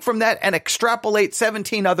 Don't take from that and extrapolate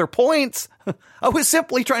 17 other points. I was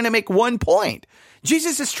simply trying to make one point.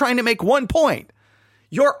 Jesus is trying to make one point.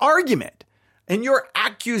 Your argument and your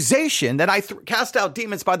accusation that I cast out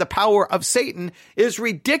demons by the power of Satan is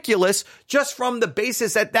ridiculous, just from the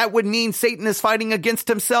basis that would mean Satan is fighting against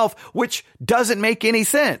himself, which doesn't make any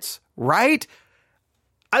sense, right?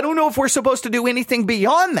 I don't know if we're supposed to do anything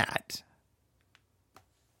beyond that.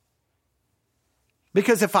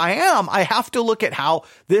 Because if I am, I have to look at how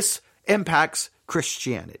this impacts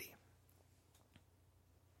Christianity.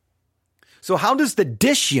 So how does the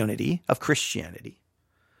disunity of Christianity,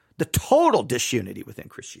 the total disunity within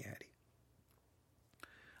Christianity,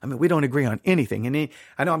 I mean, we don't agree on anything. And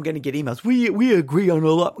I know I'm going to get emails. We agree on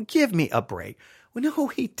a lot. Give me a break. Well, no,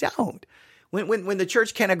 we don't. When the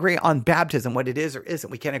church can't agree on baptism, what it is or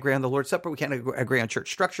isn't, we can't agree on the Lord's Supper, we can't agree on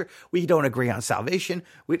church structure, we don't agree on salvation.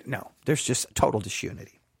 No, there's just total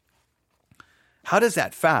disunity. How does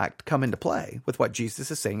that fact come into play with what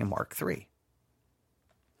Jesus is saying in Mark 3?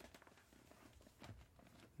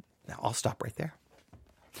 Now, I'll stop right there.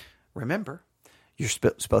 Remember, you're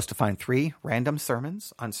supposed to find 3 random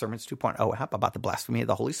sermons on Sermons 2.0 app about the blasphemy of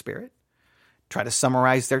the Holy Spirit. Try to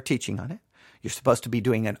summarize their teaching on it. You're supposed to be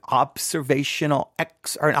doing an observational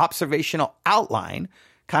outline,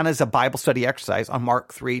 kind of as a Bible study exercise on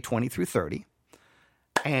Mark 3, 20 through 30.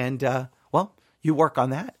 And, well, you work on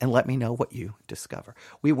that and let me know what you discover.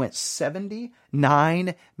 We went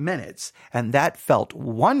 79 minutes, and that felt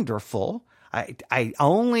wonderful. I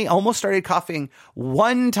only almost started coughing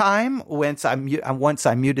one time once I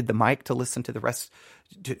muted the mic to listen to the rest,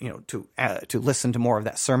 to listen to more of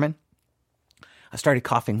that sermon. I started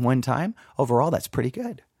coughing one time. Overall, that's pretty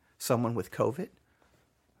good. Someone with COVID,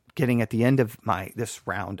 getting at the end of this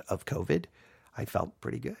round of COVID, I felt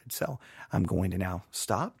pretty good. So I'm going to now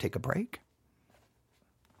stop, take a break,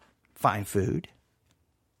 find food,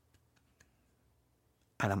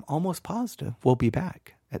 and I'm almost positive we'll be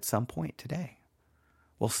back at some point today.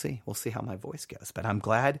 We'll see. We'll see how my voice goes. But I'm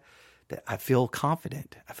glad that I feel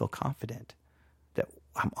confident. I feel confident that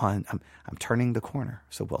I'm turning the corner.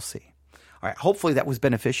 So we'll see. All right. Hopefully that was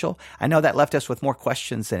beneficial. I know that left us with more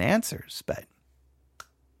questions than answers, but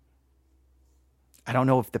I don't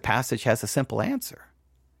know if the passage has a simple answer.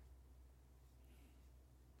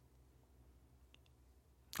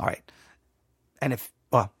 All right. And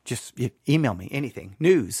just email me anything.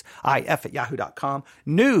 newsif@yahoo.com.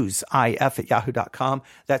 newsif@yahoo.com.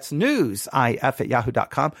 That's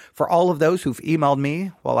newsif@yahoo.com. For all of those who've emailed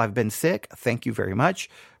me while I've been sick, thank you very much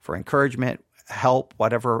for encouragement, help,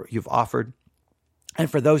 whatever you've offered.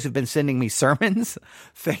 And for those who've been sending me sermons,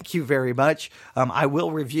 thank you very much. I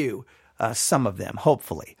will review some of them,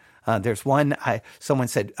 hopefully. There's one someone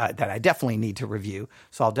said that I definitely need to review,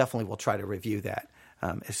 so I'll definitely will try to review that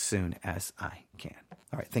as soon as I can.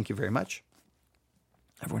 All right, thank you very much.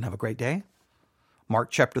 Everyone have a great day.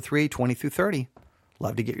 Mark chapter 3, 20 through 30.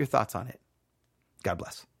 Love to get your thoughts on it. God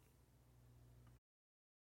bless.